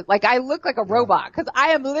going like this. Like, I look like a robot because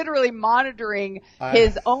I am literally monitoring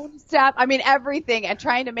his own staff. I mean, everything, and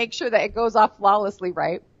trying to make sure that it goes off flawlessly,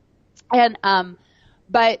 right? And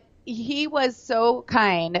but he was so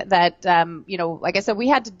kind that like I said, we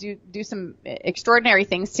had to do some extraordinary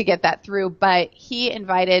things to get that through. But he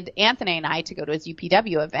invited Anthony and I to go to his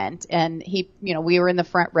UPW event, and we were in the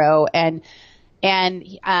front row, and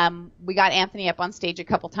we got Anthony up on stage a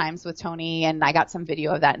couple times with Tony, and I got some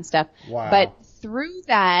video of that and stuff. Wow. But through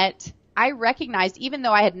that, I recognized, even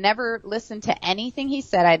though I had never listened to anything he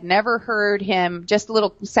said, I'd never heard him, just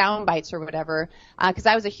little sound bites or whatever, because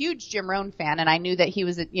I was a huge Jim Rohn fan, and I knew that he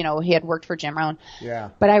was, he had worked for Jim Rohn. Yeah.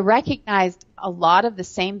 But I recognized a lot of the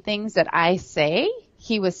same things that I say,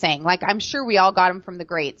 he was saying. Like, I'm sure we all got him from the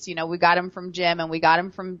greats. We got him from Jim, and we got him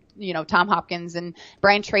from, Tom Hopkins and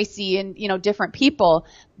Brian Tracy and, different people.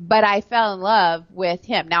 But I fell in love with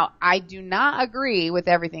him. Now, I do not agree with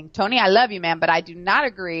everything. Tony, I love you, man, but I do not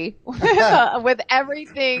agree with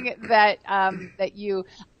everything that that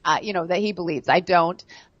he believes. I don't.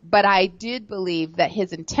 But I did believe that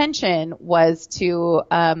his intention was to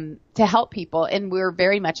help people, and we were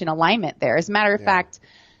very much in alignment there. As a matter of fact,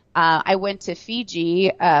 I went to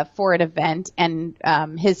Fiji for an event, and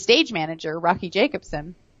his stage manager, Rocky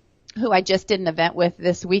Jacobson, who I just did an event with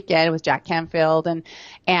this weekend, with Jack Canfield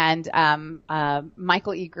and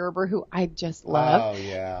Michael E. Gerber, who I just love. Oh,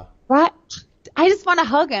 yeah. Right? I just want to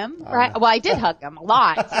hug him, right? Well, I did hug him a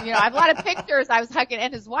lot. I have a lot of pictures I was hugging,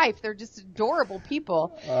 and his wife. They're just adorable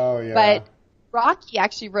people. Oh, yeah. But Rocky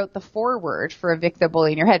actually wrote the foreword for Vic the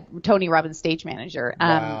Bully in Your Head, Tony Robbins' stage manager.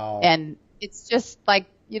 Wow. And it's just like,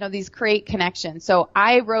 these create connections. So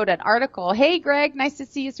I wrote an article. Hey, Greg, nice to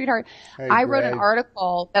see you, sweetheart. Hey, I wrote an Greg.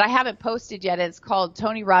 article that I haven't posted yet. It's called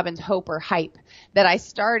Tony Robbins Hope or Hype, that I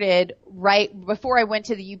started right before I went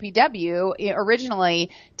to the UPW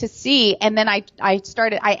originally to see. And then I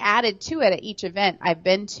added to it at each event I've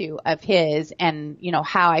been to of his, and,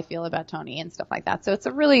 how I feel about Tony and stuff like that. So it's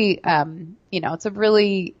a really,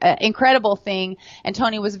 incredible thing. And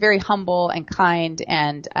Tony was very humble and kind,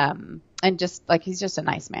 and just like, he's just a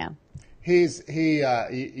nice man. I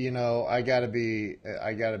gotta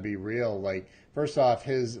be real. Like, first off,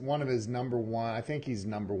 one of his number one, I think he's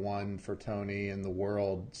number one for Tony in the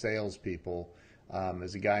world salespeople,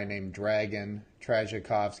 is a guy named Dragon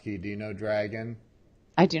Trajakovsky. Do you know Dragon?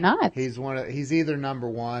 I do not. He's either number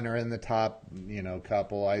one or in the top,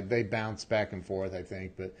 couple. They bounce back and forth, I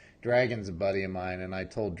think. But Dragon's a buddy of mine, and I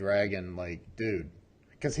told Dragon, like, dude,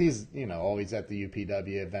 because he's, always at the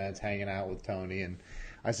UPW events, hanging out with Tony, and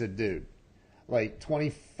I said, dude, like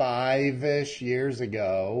 25-ish years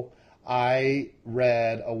ago, I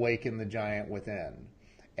read Awaken the Giant Within.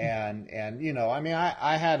 And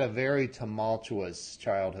I had a very tumultuous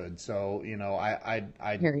childhood. So, I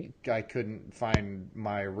couldn't find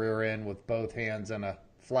my rear end with both hands and a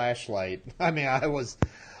flashlight. I was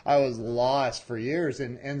lost for years.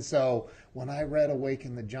 And so when I read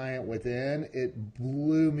Awaken the Giant Within, it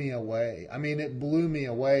blew me away. It blew me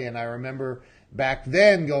away. And I remember back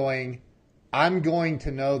then going, I'm going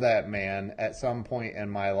to know that man at some point in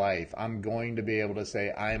my life. I'm going to be able to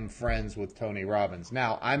say I'm friends with Tony Robbins.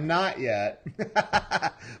 Now, I'm not yet,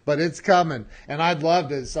 but it's coming. And I'd love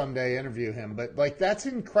to someday interview him. But, like, that's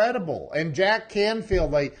incredible. And Jack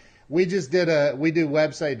Canfield, like, we do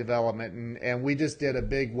website development, and we just did a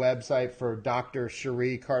big website for Dr.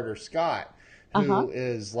 Cherie Carter-Scott, who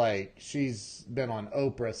is, like, she's been on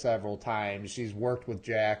Oprah several times. She's worked with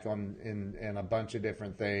Jack in a bunch of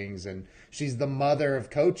different things, and she's the mother of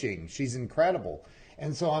coaching. She's incredible.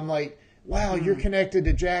 And so I'm like, wow, you're connected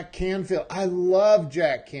to Jack Canfield. I love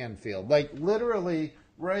Jack Canfield. Like, literally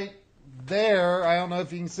right there, I don't know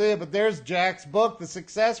if you can see it, but there's Jack's book, The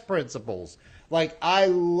Success Principles. Like, I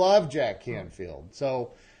love Jack Canfield.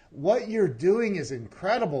 So what you're doing is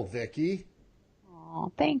incredible, Vicki. Oh,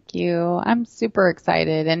 thank you. I'm super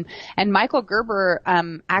excited. And Michael Gerber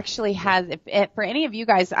actually has, for any of you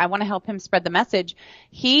guys, I want to help him spread the message.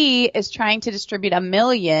 He is trying to distribute 1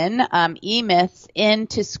 million e-myths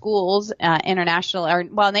into schools,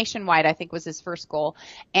 nationwide, I think was his first goal.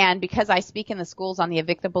 And because I speak in the schools on the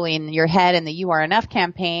Evict the Bully in Your Head and the You Are Enough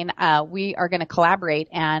campaign, we are going to collaborate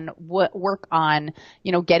and work on,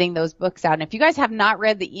 getting those books out. And if you guys have not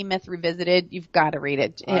read the E-Myth Revisited, you've got to read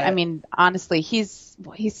it. Honestly, he's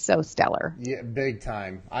so stellar. Yeah, big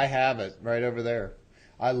time. I have it right over there.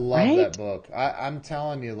 I love that book. I'm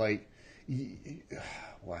telling you, like,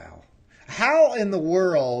 wow. How in the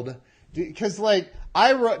world, because, like,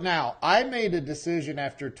 I made a decision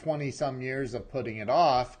after 20-some years of putting it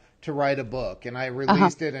off to write a book, and I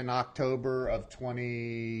released it in October of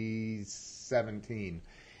 2017.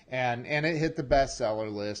 And it hit the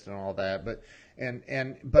bestseller list and all that, but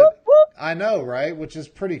whoop, whoop. I know, right? Which is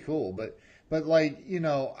pretty cool, but like,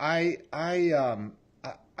 I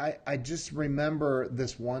just remember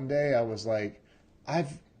this one day I was like, I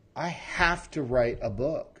have to write a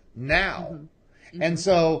book now. Mm-hmm. And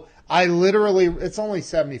so I literally, it's only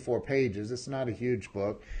 74 pages. It's not a huge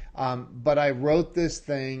book. But I wrote this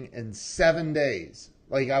thing in 7 days.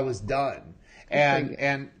 Like, I was done.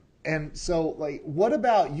 And so, like, what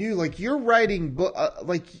about you? Like, you're writing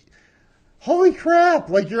like, holy crap,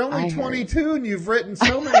 like, you're only 22 and you've written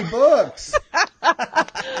so many books.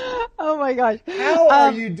 Oh my gosh.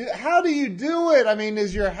 How do you do it?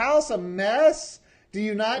 Is your house a mess? Do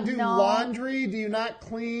you not do laundry? Do you not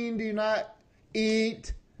clean? Do you not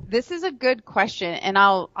eat? This is a good question, and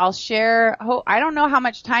I'll share. I don't know how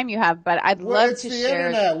much time you have, but I'd love to share. It's the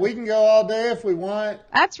internet. We can go all day if we want.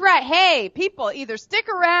 That's right. Hey, people, either stick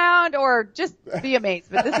around or just be amazed.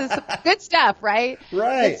 But this is good stuff, right?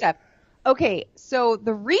 Right. Good stuff. Okay, so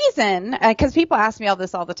the reason, because people ask me all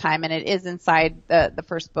this all the time, and it is inside the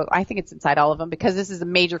first book. I think it's inside all of them, because this is a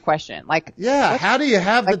major question. Like, yeah, how do you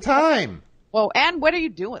have the time? Well, and what are you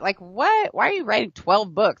doing? Like, what? Why are you writing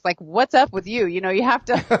 12 books? Like, what's up with you? You have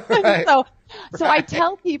to. Right. So I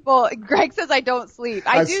tell people. Greg says I don't sleep.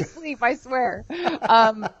 I do sleep. I swear.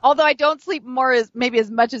 Although I don't sleep maybe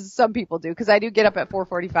as much as some people do, because I do get up at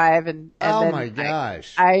 4:45 and oh then my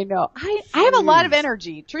gosh. I know. I have a lot of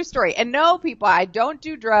energy. True story. And no, people, I don't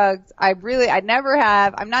do drugs. I never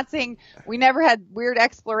have. I'm not saying we never had weird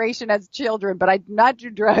exploration as children, but I do not do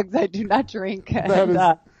drugs. I do not drink.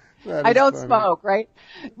 That I is don't funny. smoke, right?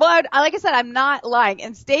 But like I said, I'm not lying.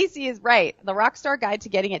 And Stacy is right. The Rockstar Guide to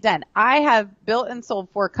Getting It Done. I have built and sold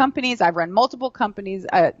 4 companies. I've run multiple companies.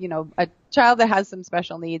 A child that has some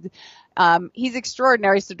special needs. He's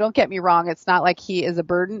extraordinary, so don't get me wrong. It's not like he is a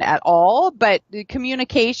burden at all. But the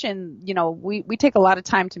communication, we take a lot of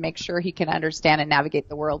time to make sure he can understand and navigate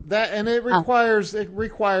the world. It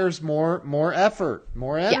requires more effort,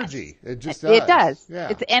 more energy. Yes, it just does. It does. Yeah.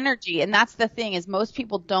 It's energy, and that's the thing is most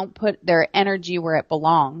people don't put their energy where it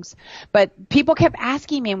belongs. But people kept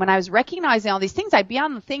asking me when I was recognizing all these things, I'd be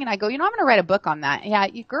on the thing and I go, I'm going to write a book on that. Yeah,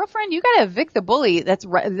 girlfriend, you got to evict the bully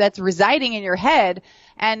that's residing in your head.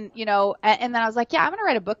 And, and then I was like, yeah, I'm going to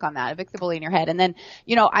write a book on that, evict the bully in your head. And then,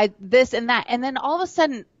 this and that. And then all of a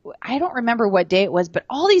sudden, I don't remember what day it was, but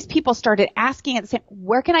all these people started asking and saying,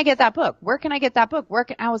 where can I get that book? Where can I get that book?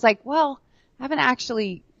 I was like, well, I haven't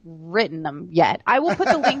actually written them yet. I will put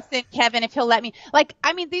the links in, Kevin, if he'll let me.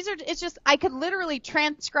 I could literally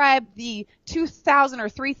transcribe the 2,000 or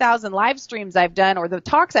 3,000 live streams I've done or the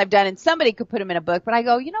talks I've done, and somebody could put them in a book. But I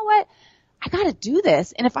go, you know what? I got to do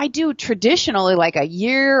this. And if I do traditionally like a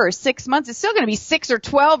year or 6 months, it's still going to be 6 or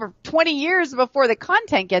 12 or 20 years before the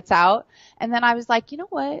content gets out. And then I was like, you know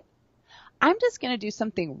what? I'm just going to do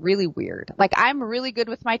something really weird. Like, I'm really good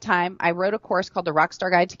with my time. I wrote a course called The Rockstar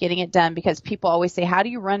Guide to Getting It Done because people always say, how do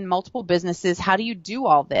you run multiple businesses? How do you do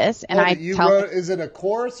all this? And is it a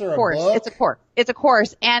course or a book? It's a course. It's a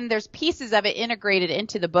course. And there's pieces of it integrated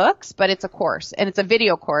into the books, but it's a course and it's a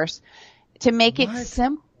video course to make it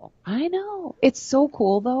simple. I know. It's so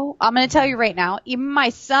cool, though. I'm going to tell you right now, even my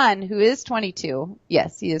son, who is 22,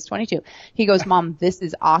 yes, he is 22, he goes, Mom, this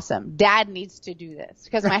is awesome. Dad needs to do this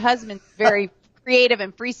because my husband's very creative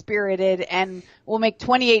and free-spirited and will make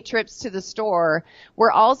 28 trips to the store where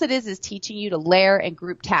all it is teaching you to layer and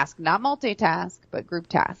group task, not multitask, but group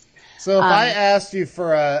task. So if I asked you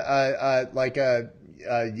for a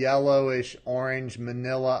yellowish orange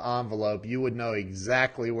manila envelope, you would know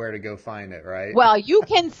exactly where to go find it, right? Well, you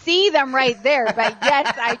can see them right there, but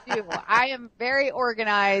yes, I do. I am very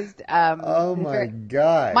organized. Oh my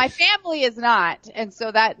gosh. My family is not, and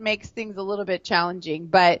so that makes things a little bit challenging,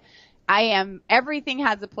 but everything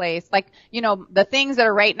has a place. Like, the things that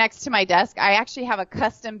are right next to my desk, I actually have a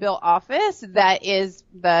custom built office that is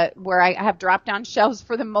where I have drop down shelves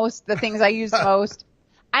for the things I use most.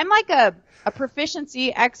 I'm like a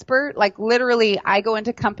proficiency expert. Like, literally, I go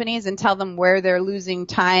into companies and tell them where they're losing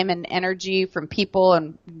time and energy from people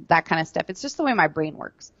and that kind of stuff. It's just the way my brain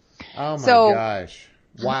works. Oh my gosh.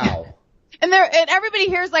 Wow. And everybody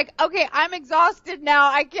here is like, okay, I'm exhausted now.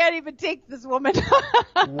 I can't even take this woman.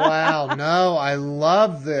 Wow. No, I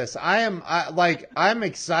love this. I'm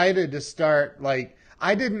excited to start. Like,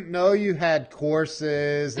 I didn't know you had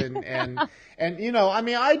courses and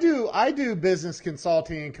I do business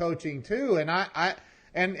consulting and coaching too. And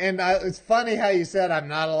it's funny how you said I'm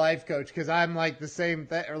not a life coach because I'm like the same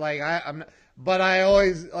thing. Or like but I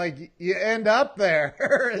always like you end up there.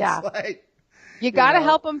 It's like you got to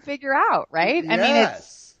help them figure out, right?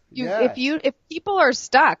 Yes. I mean, if people are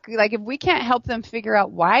stuck, like if we can't help them figure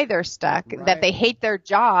out why they're stuck, that they hate their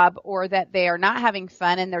job or that they are not having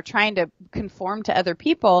fun and they're trying to conform to other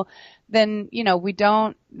people, then, we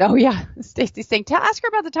don't. Oh yeah. Stacy's saying, ask her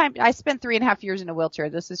about the time I spent 3.5 years in a wheelchair.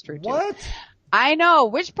 This is true too. What? I know.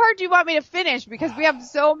 Which part do you want me to finish? Because we have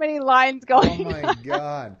so many lines going. Oh my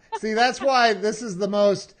God. See, that's why this is the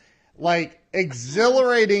most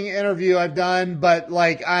exhilarating interview I've done, but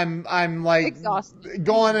I'm like exhausted,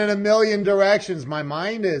 going in a million directions. My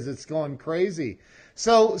mind it's going crazy.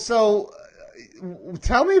 So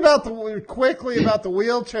tell me quickly about the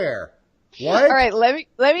wheelchair. What? All right, let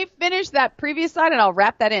me finish that previous slide and I'll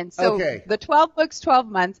wrap that in. So the 12 books, 12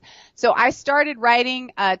 months. So I started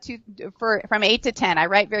writing from 8 to 10. I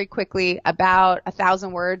write very quickly, about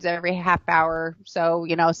 1,000 words every half hour. So,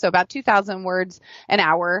 so about 2,000 words an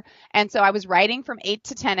hour. And so I was writing from 8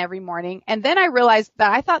 to 10 every morning. And then I realized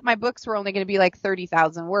that I thought my books were only going to be like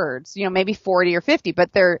 30,000 words, maybe 40 or 50,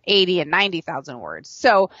 but they're 80 and 90,000 words.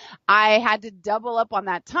 So I had to double up on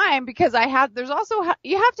that time because you have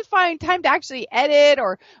to find time to actually edit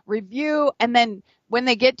or review. And then when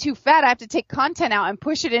they get too fat, I have to take content out and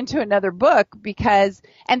push it into another book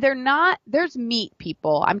there's meat,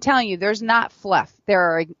 people. I'm telling you, there's not fluff. There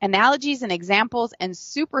are analogies and examples and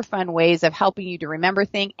super fun ways of helping you to remember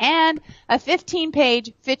things and a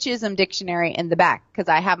 15-page Fitchism dictionary in the back because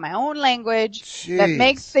I have my own language that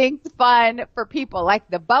makes things fun for people, like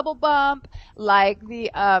the bubble bump, like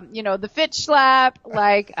the Fitch slap,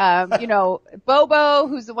 like, Bobo,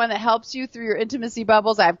 who's the one that helps you through your intimacy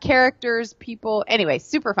bubbles. I have characters, people. Anyway,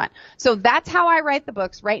 super fun. So that's how I write the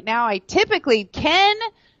books. Right now, I typically can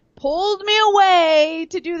pulled me away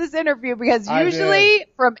to do this interview because usually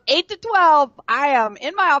from 8 to 12, I am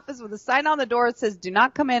in my office with a sign on the door that says, do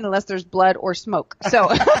not come in unless there's blood or smoke. So.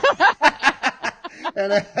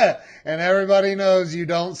 and everybody knows you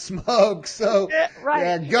don't smoke, so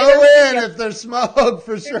right. Yeah, go in if there's smoke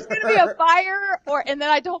for sure. There's going to be a fire, and then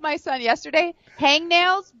I told my son yesterday,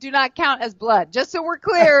 hangnails do not count as blood, just so we're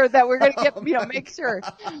clear that we're going to get, make sure.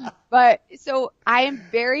 But so I am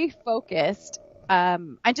very focused.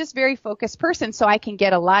 I'm just very focused person, so I can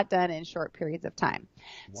get a lot done in short periods of time.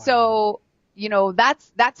 Wow. So,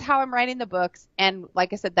 that's how I'm writing the books. And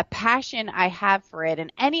like I said, the passion I have for it,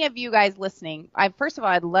 and any of you guys listening, first of all,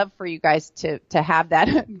 I'd love for you guys to have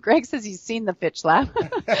that. Greg says he's seen the Fitch Lab,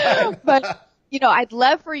 but I'd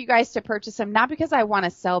love for you guys to purchase them, not because I want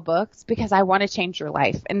to sell books, because I want to change your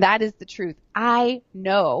life. And that is the truth. I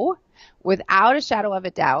know without a shadow of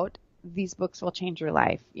a doubt, these books will change your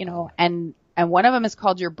life, and one of them is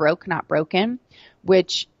called You're Broke, Not Broken,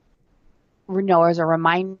 which is a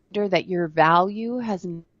reminder that your value has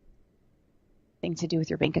nothing to do with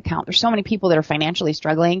your bank account. There's so many people that are financially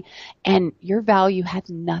struggling, and your value has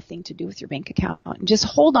nothing to do with your bank account. And just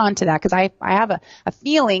hold on to that, because I have a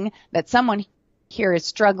feeling that someone here is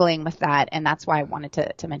struggling with that, and that's why I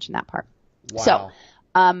wanted to mention that part. Wow.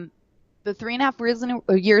 So the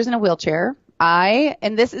 3.5 years in a wheelchair,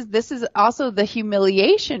 and this is also the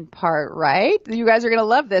humiliation part, right? You guys are going to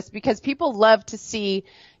love this, because people love to see,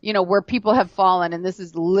 where people have fallen. And this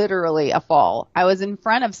is literally a fall. I was in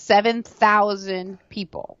front of 7,000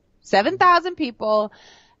 people.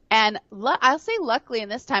 And I'll say luckily in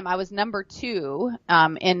this time I was number 2,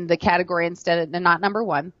 in the category instead of not number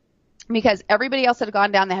 1. Because everybody else had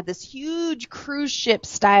gone down. They had this huge cruise ship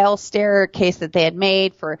style staircase that they had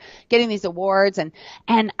made for getting these awards. And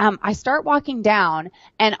I start walking down,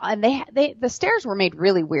 and the stairs were made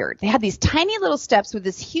really weird. They had these tiny little steps with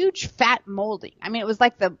this huge fat molding. I mean, it was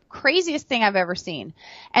like the craziest thing I've ever seen.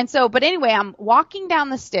 And so, but anyway, I'm walking down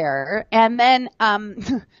the stair, and then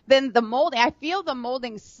the molding, I feel the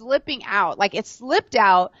molding slipping out. Like it slipped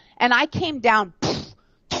out, and I came down.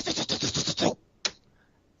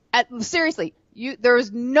 Seriously, you could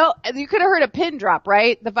have heard a pin drop,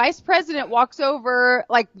 right? The vice president walks over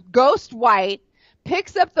like ghost white,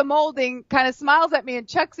 picks up the molding, kind of smiles at me and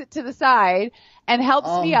chucks it to the side and helps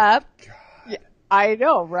me up. God. Yeah, I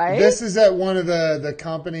know, right? This is at one of the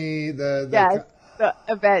company, the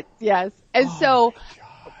event, yes. And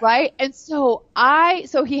right? And so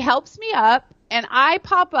he helps me up, and I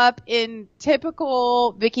pop up in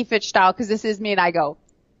typical Vicki Fitch style, because this is me, and I go,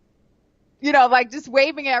 like just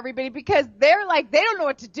waving at everybody, because they're like, they don't know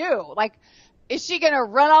what to do. Like, is she going to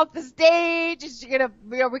run off the stage? Is she going to,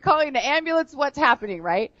 are we calling the ambulance? What's happening,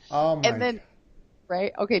 right? Oh my. And then,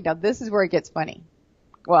 right? Okay, now this is where it gets funny.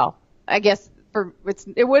 Well, I guess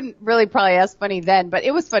it wouldn't really probably as funny then, but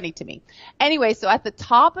it was funny to me. Anyway, so at the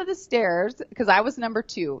top of the stairs, because I was number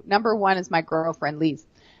 2, number 1 is my girlfriend, Lise.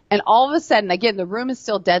 And all of a sudden, again, the room is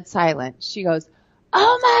still dead silent. She goes,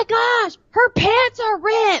 oh my gosh, her pants are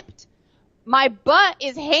ripped. My butt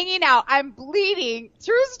is hanging out. I'm bleeding.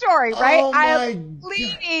 True story, right? Oh I am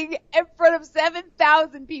bleeding in front of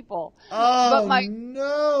 7,000 people. Oh,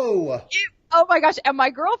 no. Oh, my gosh. And my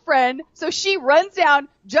girlfriend, so she runs down,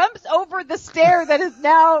 jumps over the stair that is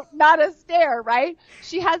now not a stair, right?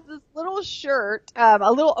 She has this little shirt,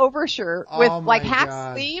 a little overshirt with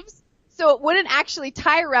half sleeves. So it wouldn't actually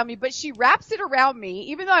tie around me, but she wraps it around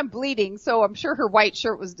me, even though I'm bleeding. So I'm sure her white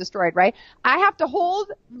shirt was destroyed, right? I have to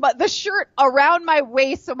hold the shirt around my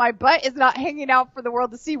waist so my butt is not hanging out for the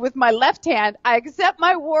world to see with my left hand. I accept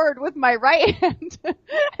my award with my right hand.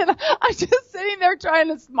 And I'm just sitting there trying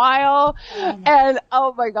to smile. And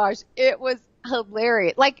oh my gosh, it was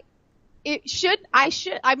hilarious. Like,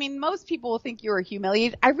 I mean, most people will think you were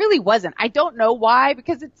humiliated. I really wasn't. I don't know why,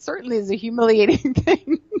 because it certainly is a humiliating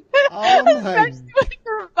thing. Oh my. Especially when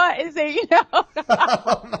your butt is hanging out.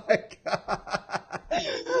 Oh my God.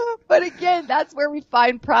 But again, that's where we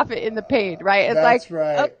find profit in the pain, right? It's that's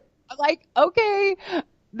right. Okay,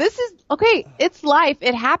 it's life.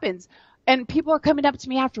 It happens. And people are coming up to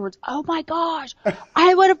me afterwards. Oh my gosh,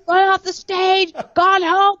 I would have run off the stage, gone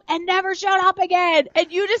home, and never showed up again.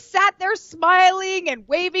 And you just sat there smiling and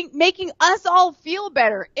waving, making us all feel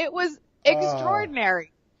better. It was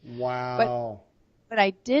extraordinary. Wow. What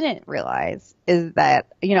I didn't realize is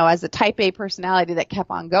that, as a type A personality that kept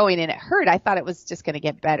on going and it hurt, I thought it was just going to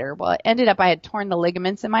get better. Well, it ended up I had torn the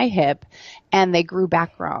ligaments in my hip and they grew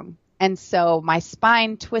back wrong. And so my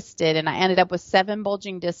spine twisted, and I ended up with 7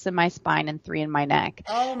 bulging discs in my spine and 3 in my neck.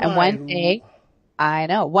 Oh my. And one day I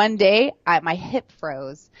know. One day, my hip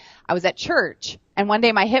froze. I was at church, and one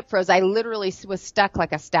day my hip froze. I literally was stuck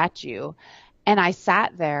like a statue, and I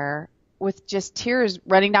sat there with just tears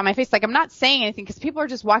running down my face. Like, I'm not saying anything because people are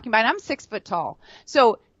just walking by, and I'm 6 foot tall.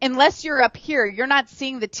 So unless you're up here, you're not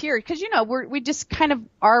seeing the tear because, you know, we just kind of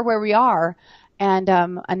are where we are. And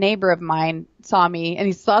a neighbor of mine saw me, and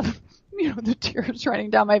he saw the tears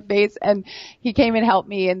running down my face, and he came and helped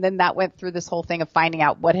me. And then that went through this whole thing of finding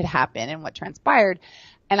out what had happened and what transpired.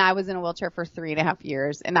 And I was in a wheelchair for 3.5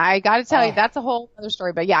 years. And I got to tell you, that's a whole other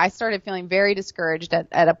story. But yeah, I started feeling very discouraged at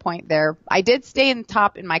a point there. I did stay in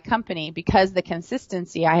top in my company because the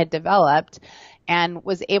consistency I had developed and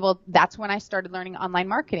was able, that's when I started learning online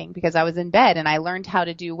marketing because I was in bed and I learned how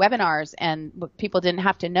to do webinars and people didn't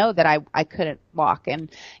have to know that I couldn't walk and,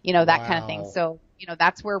 you know, that kind of thing. So, you know,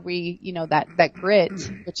 that's where we, you know, that grit,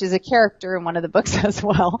 which is a character in one of the books as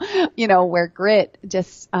well, you know, where grit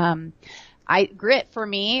just, grit for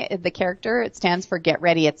me, the character, it stands for get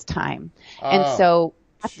ready, it's time. And so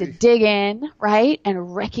I have to dig in, right,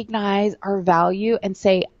 and recognize our value and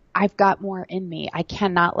say, I've got more in me. I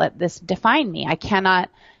cannot let this define me. I can't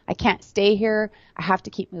stay here. I have to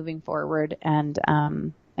keep moving forward. And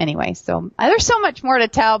anyway, so there's so much more to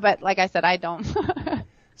tell, but like I said, I don't.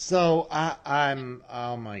 So I'm,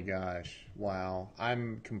 oh my gosh, wow.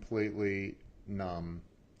 I'm completely numb.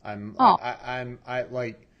 I'm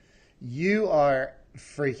like, you are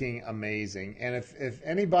freaking amazing. And if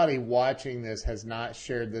anybody watching this has not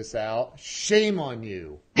shared this out, shame on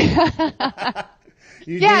you.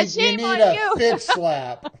 You need a Fitch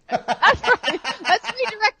slap. That's right. Let's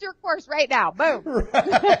redirect your course right now. Boom.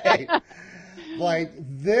 Right. Like,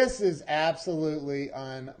 this is absolutely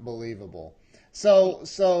unbelievable.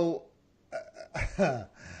 So,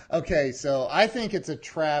 okay, so I think it's a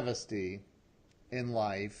travesty in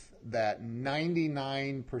life that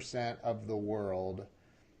 99% of the world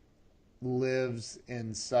lives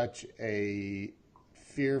in such a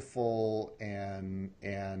fearful and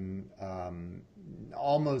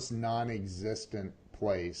almost non-existent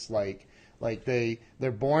place. Like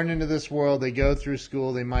they're born into this world, they go through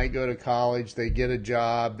school, they might go to college, they get a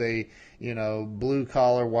job, they, you know, blue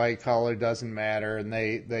collar, white collar, doesn't matter, and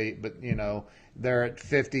but you know, they're at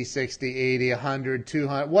 50, 60, 80, 100,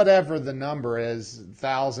 200, whatever the number is,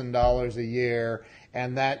 $1,000 a year,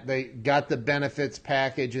 and that they got the benefits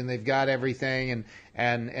package and they've got everything,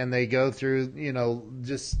 and they go through, you know,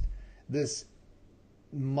 just this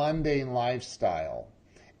mundane lifestyle.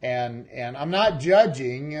 And I'm not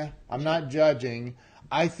judging.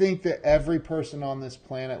 I think that every person on this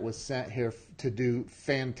planet was sent here to do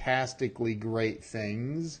fantastically great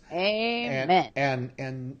things. Amen.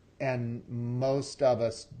 And most of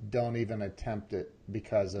us don't even attempt it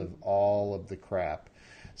because of all of the crap.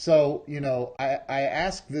 So, you know, I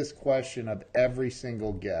ask this question of every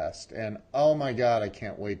single guest, and oh my God, I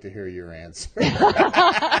can't wait to hear your answer.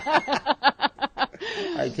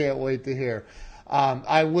 I can't wait to hear.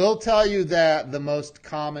 I will tell you that the most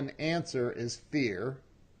common answer is fear.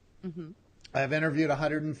 Mm-hmm. I've interviewed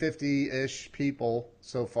 150-ish people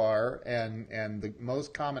so far, and the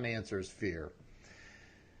most common answer is fear.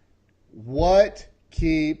 What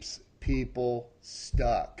keeps people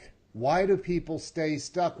stuck? Why do people stay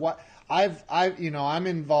stuck? I'm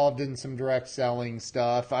involved in some direct selling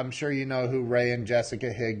stuff. I'm sure you know who Ray and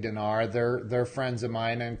Jessica Higdon are. They're friends of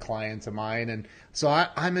mine and clients of mine, and so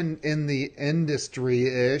I'm in the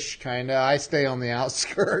industry-ish kind of. I stay on the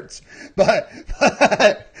outskirts, but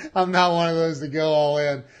I'm not one of those to go all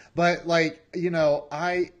in. But like, you know,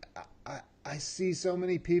 I see so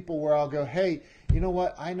many people where I'll go, hey, you know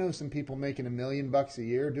what? I know some people making $1 million a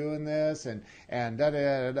year doing this, and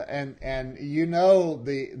you know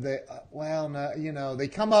you know, they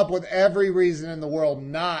come up with every reason in the world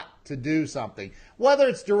not to do something, whether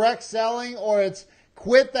it's direct selling or it's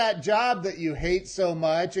quit that job that you hate so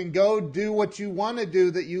much and go do what you want to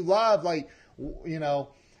do that you love. Like, you know,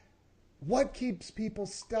 what keeps people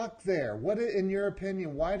stuck there? What, in your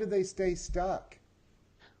opinion, why do they stay stuck?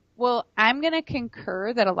 Well, I'm going to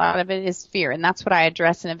concur that a lot of it is fear, and that's what I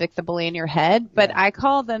address in Evict the Bully in Your Head, but yeah. I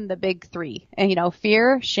call them the big three, and, you know,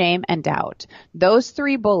 fear, shame, and doubt. Those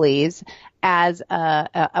three bullies as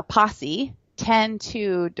a posse tend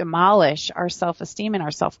to demolish our self-esteem and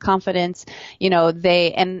our self-confidence. You know,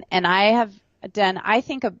 and I have done, I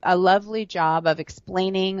think, a lovely job of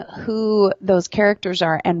explaining who those characters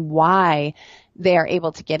are and why they are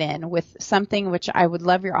able to get in with something which I would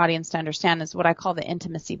love your audience to understand is what I call the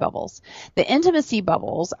intimacy bubbles. The intimacy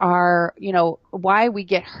bubbles are, you know, why we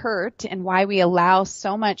get hurt and why we allow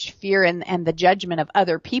so much fear and the judgment of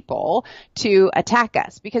other people to attack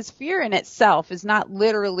us. Because fear in itself is not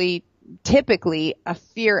literally typically a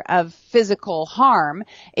fear of physical harm.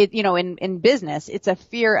 In business, it's a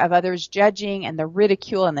fear of others judging and the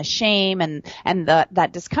ridicule and the shame and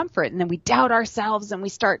that discomfort. And then we doubt ourselves and we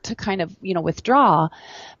start to kind of, withdraw.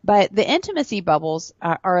 But the intimacy bubbles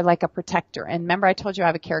are like a protector. And remember, I told you I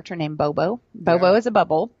have a character named Bobo. Bobo is a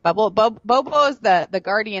bubble. Bobo is the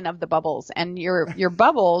guardian of the bubbles. And your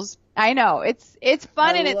bubbles, I know, it's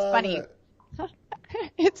fun and it's funny.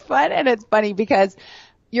 It's fun and it's funny because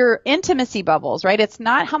your intimacy bubbles, right? It's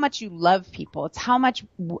not how much you love people. It's how much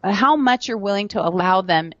you're willing to allow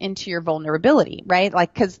them into your vulnerability, right?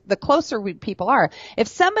 Like, cause the closer people are, if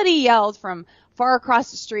somebody yelled from far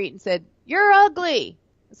across the street and said, "You're ugly,"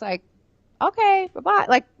 it's like, okay, bye-bye.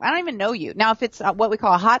 Like, I don't even know you. Now, if it's what we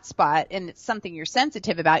call a hot spot and it's something you're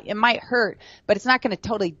sensitive about, it might hurt, but it's not going to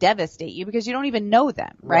totally devastate you because you don't even know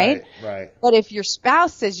them, right? Right. But if your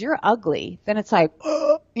spouse says you're ugly, then it's like,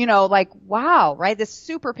 like, wow, right? This is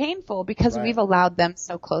super painful because we've allowed them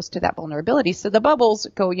so close to that vulnerability. So the bubbles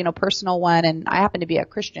go, personal one, and I happen to be a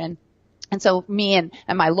Christian. And so me and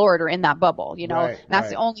my Lord are in that bubble, and that's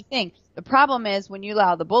the only thing. The problem is when you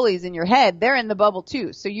allow the bullies in your head, they're in the bubble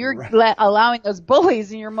too. So you're allowing those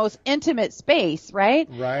bullies in your most intimate space, right?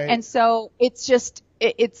 Right. And so it's just,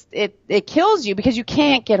 it kills you because you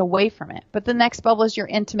can't get away from it. But the next bubble is your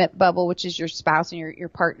intimate bubble, which is your spouse and your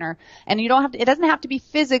partner. And it doesn't have to be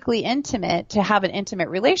physically intimate to have an intimate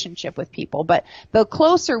relationship with people. But the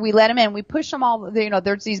closer we let them in, we push them all,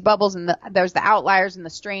 there's these bubbles and there's the outliers and the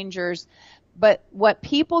strangers. But what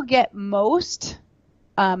people get most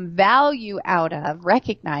value out of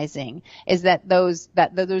recognizing is that those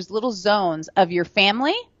little zones of your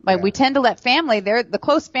family, like we tend to let family, the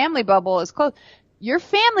close family bubble is close. Your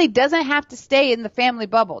family doesn't have to stay in the family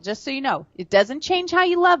bubble, just so you know. It doesn't change how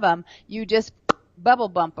you love them. You just bubble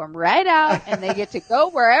bump them right out and they get to go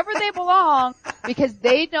wherever they belong because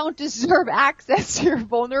they don't deserve access to your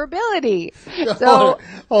vulnerability. So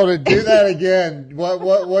hold it, do that again.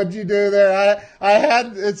 What'd you do there? I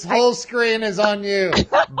had its whole screen is on you.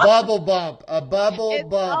 Bubble bump, a bubble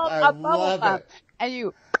bump. I love it. And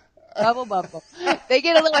you bubble bump them. They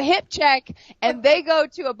get a little hip check and they go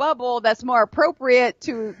to a bubble that's more appropriate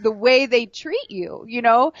to the way they treat you,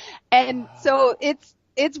 And so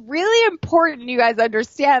it's really important you guys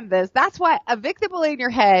understand this. That's why a victim in your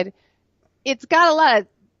head, it's got a lot of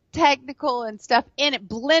technical and stuff in it,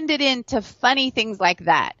 blended into funny things like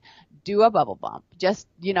that. Do a bubble bump. Just,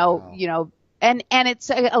 and it's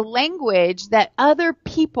a language that other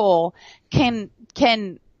people can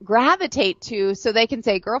gravitate to so they can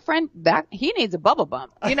say, "Girlfriend, he needs a bubble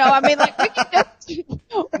bump." We can just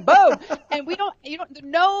boom. And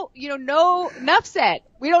enough said.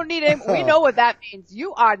 We don't need him. We know what that means.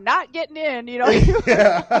 You are not getting in,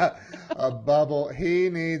 Yeah. A bubble. He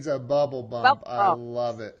needs a bubble bump. I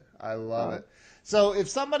love it. So if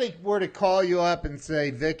somebody were to call you up and say,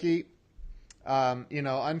 "Vicki,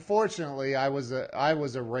 unfortunately, I was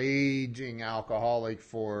a raging alcoholic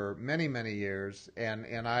for many, many years,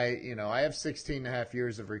 and I have 16 and a half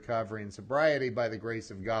years of recovery and sobriety by the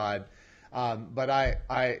grace of God. But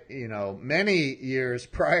I many years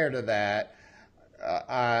prior to that,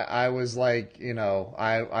 I was like,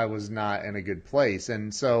 I was not in a good place.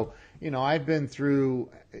 And so, I've been through,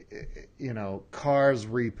 cars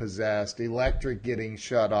repossessed, electric getting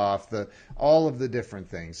shut off, all of the different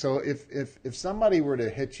things. So if somebody were to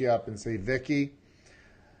hit you up and say, "Vicki,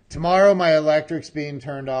 tomorrow my electric's being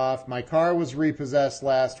turned off. My car was repossessed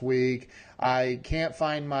last week. I can't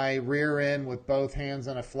find my rear end with both hands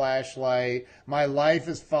on a flashlight. My life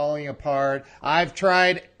is falling apart. I've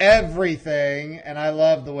tried everything." And I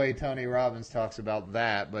love the way Tony Robbins talks about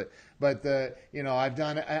that. But I've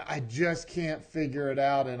done it. I just can't figure it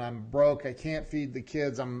out, and I'm broke. I can't feed the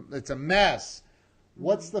kids. It's a mess.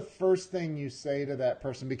 What's the first thing you say to that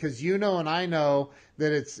person? Because and I know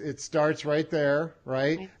that it starts right there,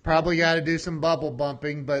 right? Probably got to do some bubble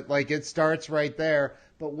bumping, but it starts right there.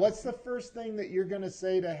 But what's the first thing that you're going to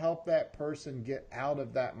say to help that person get out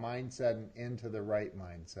of that mindset and into the right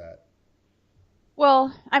mindset?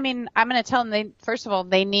 Well, I'm going to tell them first of all,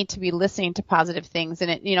 they need to be listening to positive things.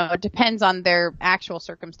 And it depends on their actual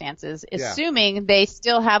circumstances. Assuming they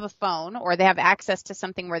still have a phone or they have access to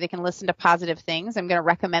something where they can listen to positive things, I'm going to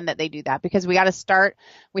recommend that they do that because we have to start.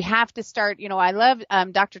 I love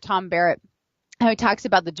Dr. Tom Barrett, how he talks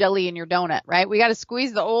about the jelly in your donut, right? We got to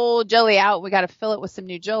squeeze the old jelly out. We got to fill it with some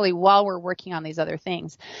new jelly while we're working on these other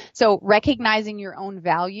things. So recognizing your own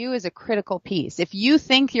value is a critical piece. If you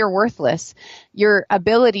think you're worthless, your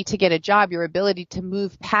ability to get a job, your ability to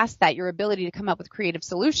move past that, your ability to come up with creative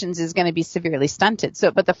solutions is going to be severely stunted.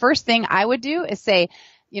 But the first thing I would do is say,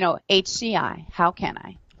 HCI, how can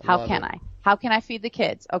I? How Love can it. I? How can I feed the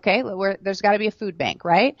kids? Okay, there's got to be a food bank,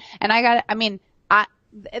 right? And I mean,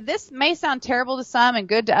 this may sound terrible to some and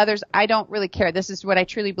good to others. I don't really care. This is what I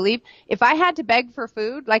truly believe. If I had to beg for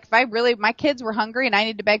food, like if my kids were hungry and I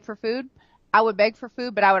needed to beg for food, I would beg for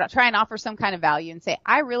food, but I would try and offer some kind of value and say,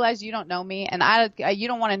 I realize you don't know me and you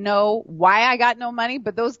don't want to know why I got no money,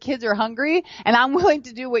 but those kids are hungry and I'm willing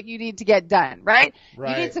to do what you need to get done, right? You need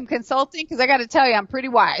Right. some consulting because I got to tell you, I'm pretty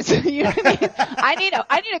wise. You know what I mean?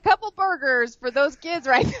 I need a couple burgers for those kids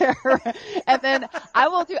right there. And then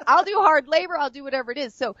I'll do hard labor. I'll do whatever it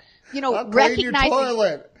is. So, I'll clean your recognizing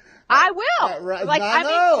toilet. I will. Right. Like, I I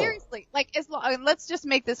know. mean, seriously, like, and let's just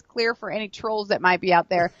make this clear for any trolls that might be out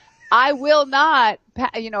there. I will not,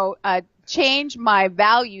 change my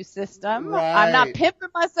value system. Right. I'm not pimping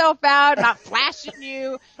myself out, not flashing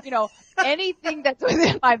you, anything that's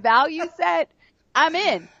within my value set, I'm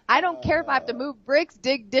in. I don't care if I have to move bricks,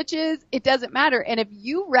 dig ditches. It doesn't matter. And if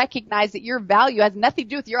you recognize that your value has nothing to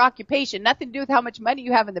do with your occupation, nothing to do with how much money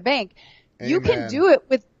you have in the bank, you can Amen. do it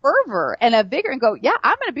with fervor and a vigor and go, yeah,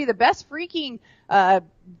 I'm going to be the best freaking,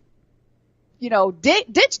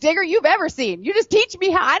 ditch digger you've ever seen. You just teach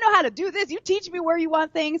me how I know how to do this. You teach me where you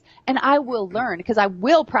want things and I will learn because I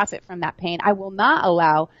will profit from that pain. I will not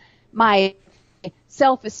allow my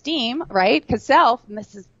self-esteem, right? Because self, and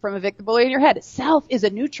this is from a Vic the Bully in your head, self is a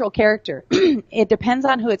neutral character. It depends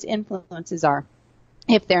on who its influences are.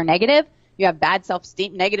 If they're negative, you have bad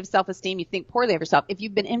self-esteem, negative self-esteem, you think poorly of yourself. If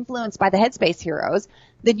you've been influenced by the Headspace heroes,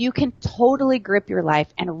 then you can totally grip your life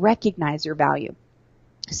and recognize your value.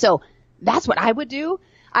 So that's what I would do.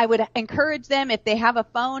 I would encourage them, if they have a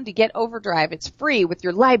phone, to get Overdrive. It's free with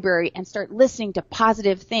your library and start listening to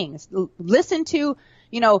positive things. Listen to,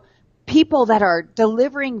 people that are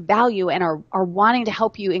delivering value and are wanting to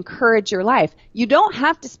help you encourage your life. You don't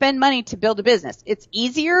have to spend money to build a business. It's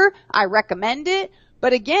easier. I recommend it.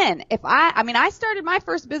 But again, I started my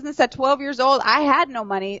first business at 12 years old. I had no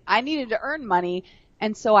money. I needed to earn money.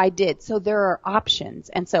 And so I did. So there are options.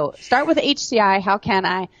 And so start with HCI. How can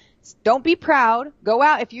I? Don't be proud. Go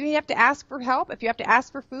out. If you have to ask for help, if you have to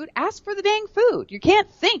ask for food, ask for the dang food. You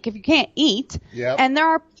can't think if you can't eat. Yep. And there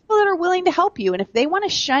are people that are willing to help you. And if they want to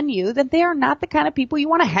shun you, then they are not the kind of people you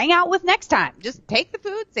want to hang out with next time. Just take the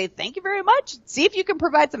food, say thank you very much, see if you can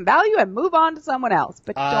provide some value, and move on to someone else.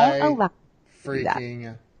 But don't allow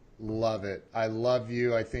freaking love it. I love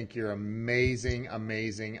you. I think you're amazing,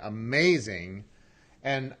 amazing, amazing.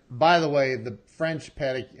 And by the way, the French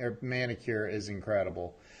manicure is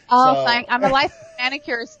incredible. Oh, I'm a licensed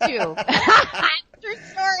manicurist too. True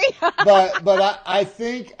story. but I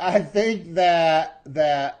think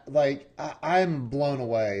that like I'm blown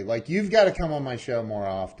away. Like, you've got to come on my show more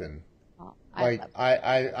often. Oh,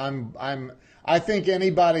 I think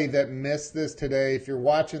anybody that missed this today, if you're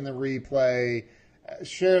watching the replay,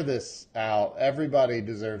 share this out. Everybody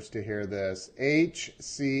deserves to hear this.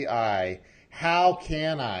 HCI. How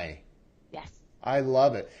can I? Yes. I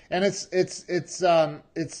love it. And it's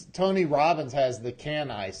Tony Robbins has the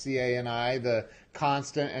CANI, the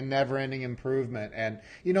constant and never-ending improvement. And,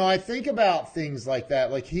 I think about things like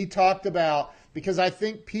that. Like he talked about, because I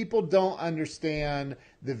think people don't understand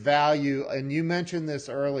the value, and you mentioned this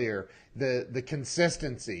earlier, the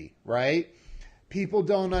consistency, right? People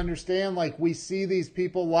don't understand, like we see these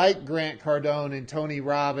people like Grant Cardone and Tony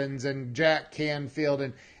Robbins and Jack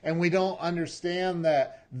Canfield, and we don't understand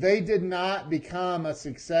that they did not become a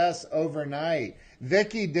success overnight.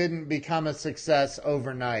 Vicki didn't become a success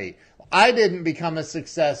overnight. I didn't become a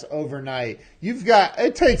success overnight.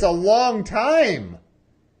 It takes a long time.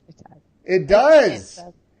 It does.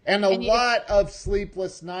 And a lot of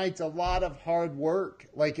sleepless nights, a lot of hard work.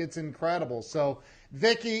 Like, it's incredible. So,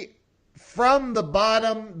 Vicki, from the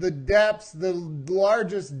bottom, the depths, the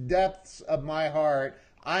largest depths of my heart,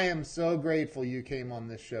 I am so grateful you came on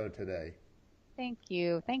this show today. Thank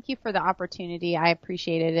you. Thank you for the opportunity. I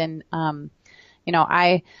appreciate it. And,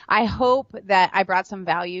 I hope that I brought some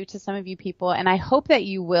value to some of you people, and I hope that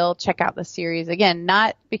you will check out the series. Again,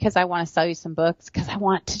 not because I want to sell you some books, because I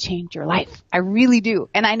want to change your life. I really do.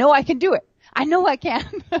 And I know I can do it. I know I can.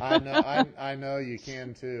 I know you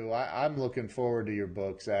can too. I'm looking forward to your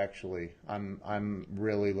books. Actually, I'm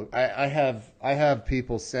really I have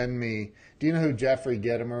people send me. Do you know who Jeffrey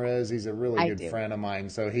Gitomer is? He's a really good friend of mine.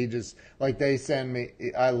 So he just they send me.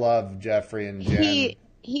 I love Jeffrey and Jen.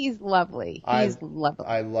 He's lovely. Lovely.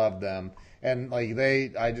 I love them. And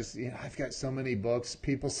I've got so many books.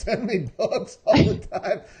 People send me books all the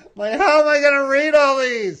time. Like, how am I going to read all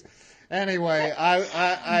these? Anyway, I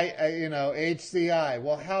HCI.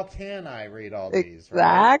 Well, how can I read all these?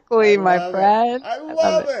 Exactly, my friend. I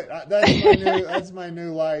love it. That's my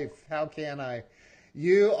new life. How can I?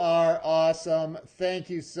 You are awesome. Thank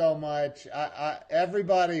you so much.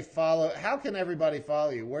 Everybody follow. How can everybody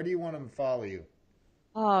follow you? Where do you want them to follow you?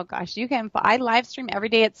 Oh gosh, you can. I live stream every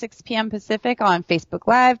day at 6 p.m. Pacific on Facebook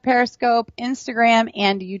Live, Periscope, Instagram,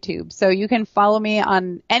 and YouTube. So you can follow me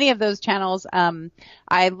on any of those channels.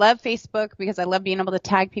 I love Facebook because I love being able to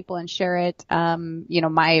tag people and share it.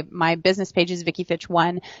 My business page is Vicki Fitch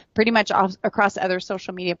One. Pretty much across other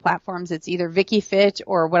social media platforms, it's either Vicki Fitch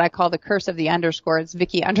or what I call the curse of the underscore. It's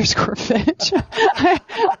Vicki underscore Fitch.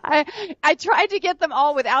 I tried to get them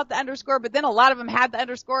all without the underscore, but then a lot of them had the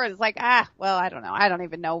underscore. And it's like, well, I don't know. I don't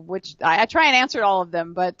even know which. I try and answer all of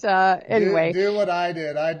them, but anyway. Do what I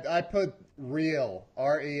did. I put real,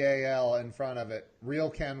 REAL in front of it. Real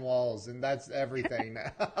Ken Walls, and that's everything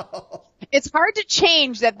now. It's hard to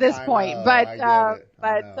change at this point, know,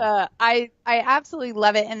 but I absolutely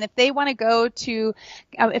love it. And if they want to go to,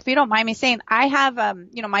 if you don't mind me saying, I have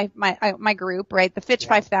my group, right, the Fitch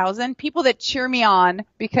 5000, people that cheer me on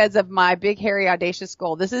because of my big, hairy, audacious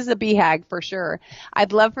goal. This is a BHAG for sure.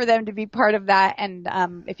 I'd love for them to be part of that. And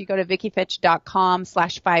if you go to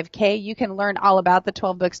VickiFitch.com/5K, you can learn all about the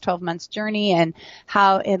 12 books, 12 months journey and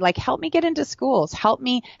how it help me get into schools, help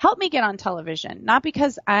me get on television, not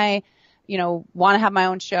because I want to have my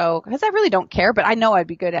own show because I really don't care, but I know I'd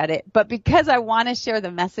be good at it. But because I want to share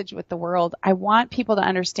the message with the world, I want people to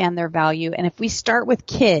understand their value. And if we start with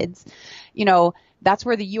kids, that's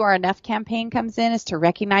where the You Are Enough campaign comes in, is to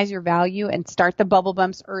recognize your value and start the bubble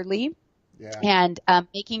bumps early. Yeah. And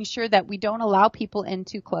making sure that we don't allow people in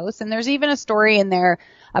too close. And there's even a story in there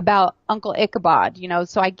about Uncle Ichabod,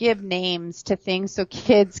 so I give names to things so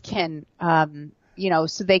kids can,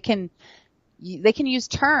 so they can use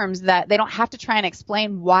terms that they don't have to try and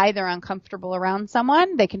explain why they're uncomfortable around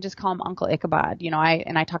someone. They can just call him Uncle Ichabod.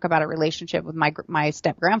 I talk about a relationship with my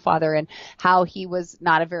step grandfather and how he was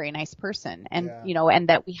not a very nice person, and and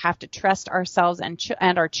that we have to trust ourselves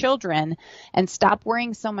and our children and stop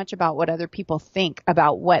worrying so much about what other people think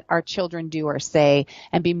about what our children do or say,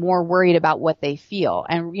 and be more worried about what they feel.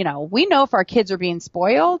 And we know if our kids are being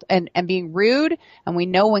spoiled and being rude, and we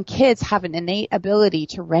know when kids have an innate ability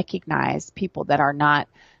to recognize people that are not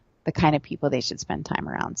the kind of people they should spend time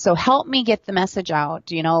around. So help me get the message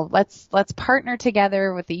out. Let's partner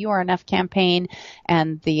together with the You Are Enough campaign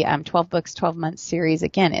and the 12 books, 12 months series.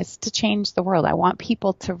 Again, it's to change the world. I want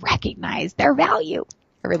people to recognize their value.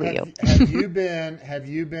 I really do. Have you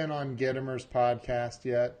been on Gittimer's podcast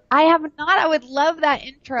yet? I have not. I would love that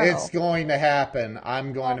intro. It's going to happen.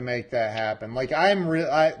 I'm going to make that happen.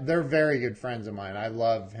 They're very good friends of mine. I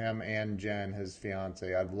love him and Jen, his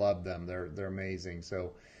fiance. I love them. They're amazing.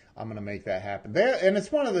 So I'm going to make that happen.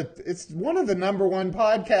 It's one of the number one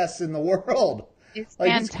podcasts in the world. It's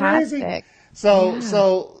fantastic. It's crazy.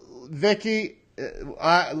 So Vicki,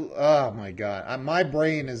 oh my God, my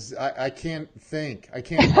brain is, I can't think. I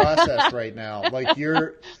can't process right now.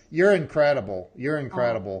 You're incredible. You're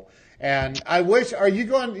incredible. Oh. And I wish, are you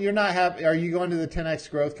going to the 10X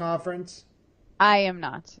Growth Conference? I am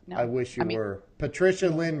not. No. I wish you were. Patricia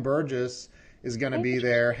Lynn Burgess is going to be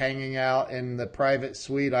there hanging out in the private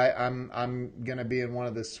suite. I'm going to be in one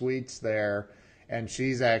of the suites there, and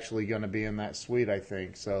she's actually going to be in that suite, I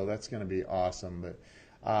think. So that's going to be awesome. But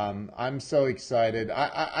I'm so excited.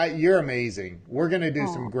 You're amazing. We're going to do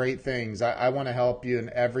some great things. I want to help you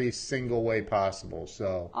in every single way possible.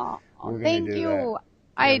 So we're going to do that.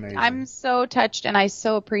 I'm so touched, and I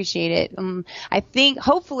so appreciate it. I think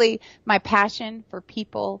hopefully my passion for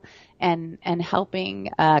people and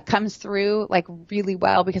helping comes through really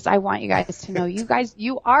well, because I want you guys to know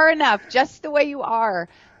you are enough just the way you are.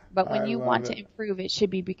 But when you want to improve, it should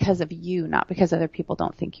be because of you, not because other people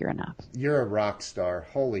don't think you're enough. You're a rock star.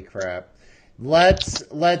 Holy crap. Let's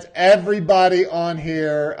everybody on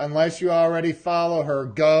here, unless you already follow her,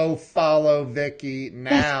 go follow Vicki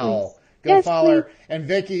now. Go follow her. And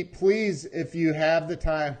Vicki, please, if you have the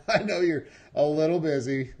time, I know you're a little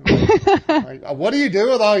busy. What do you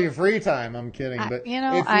do with all your free time? I'm kidding. But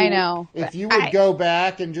I know. If you would go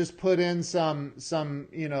back and just put in some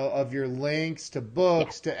of your links to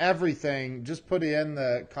books, to everything, just put it in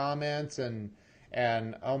the comments, and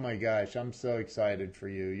oh my gosh, I'm so excited for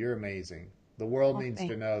you. You're amazing. The world needs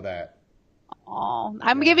to know that. Oh,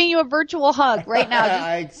 I'm giving you a virtual hug right now.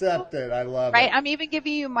 I accept it. I love it. Right, I'm even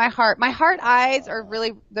giving you my heart. My heart eyes are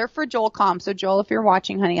they're for Joel Calm. So Joel, if you're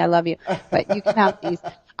watching, honey, I love you. But you can have these.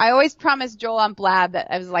 I always promised Joel on Blab that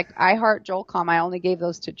I was like, I heart Joel Calm. I only gave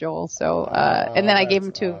those to Joel. So, and then I gave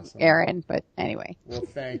them to Aaron. But anyway. Well,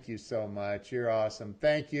 thank you so much. You're awesome.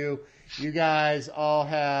 Thank you. You guys all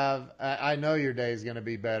have, I know your day is going to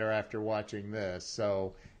be better after watching this.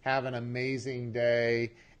 So have an amazing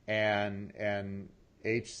day. And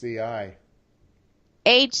HCI.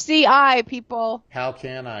 HCI, people. How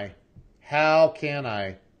can I? How can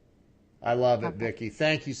I? I love it, Okay. Vicki.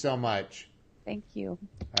 Thank you so much. Thank you.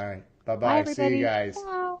 All right. Bye, Bye-bye. See everybody. you guys.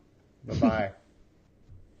 Ciao. Bye-bye.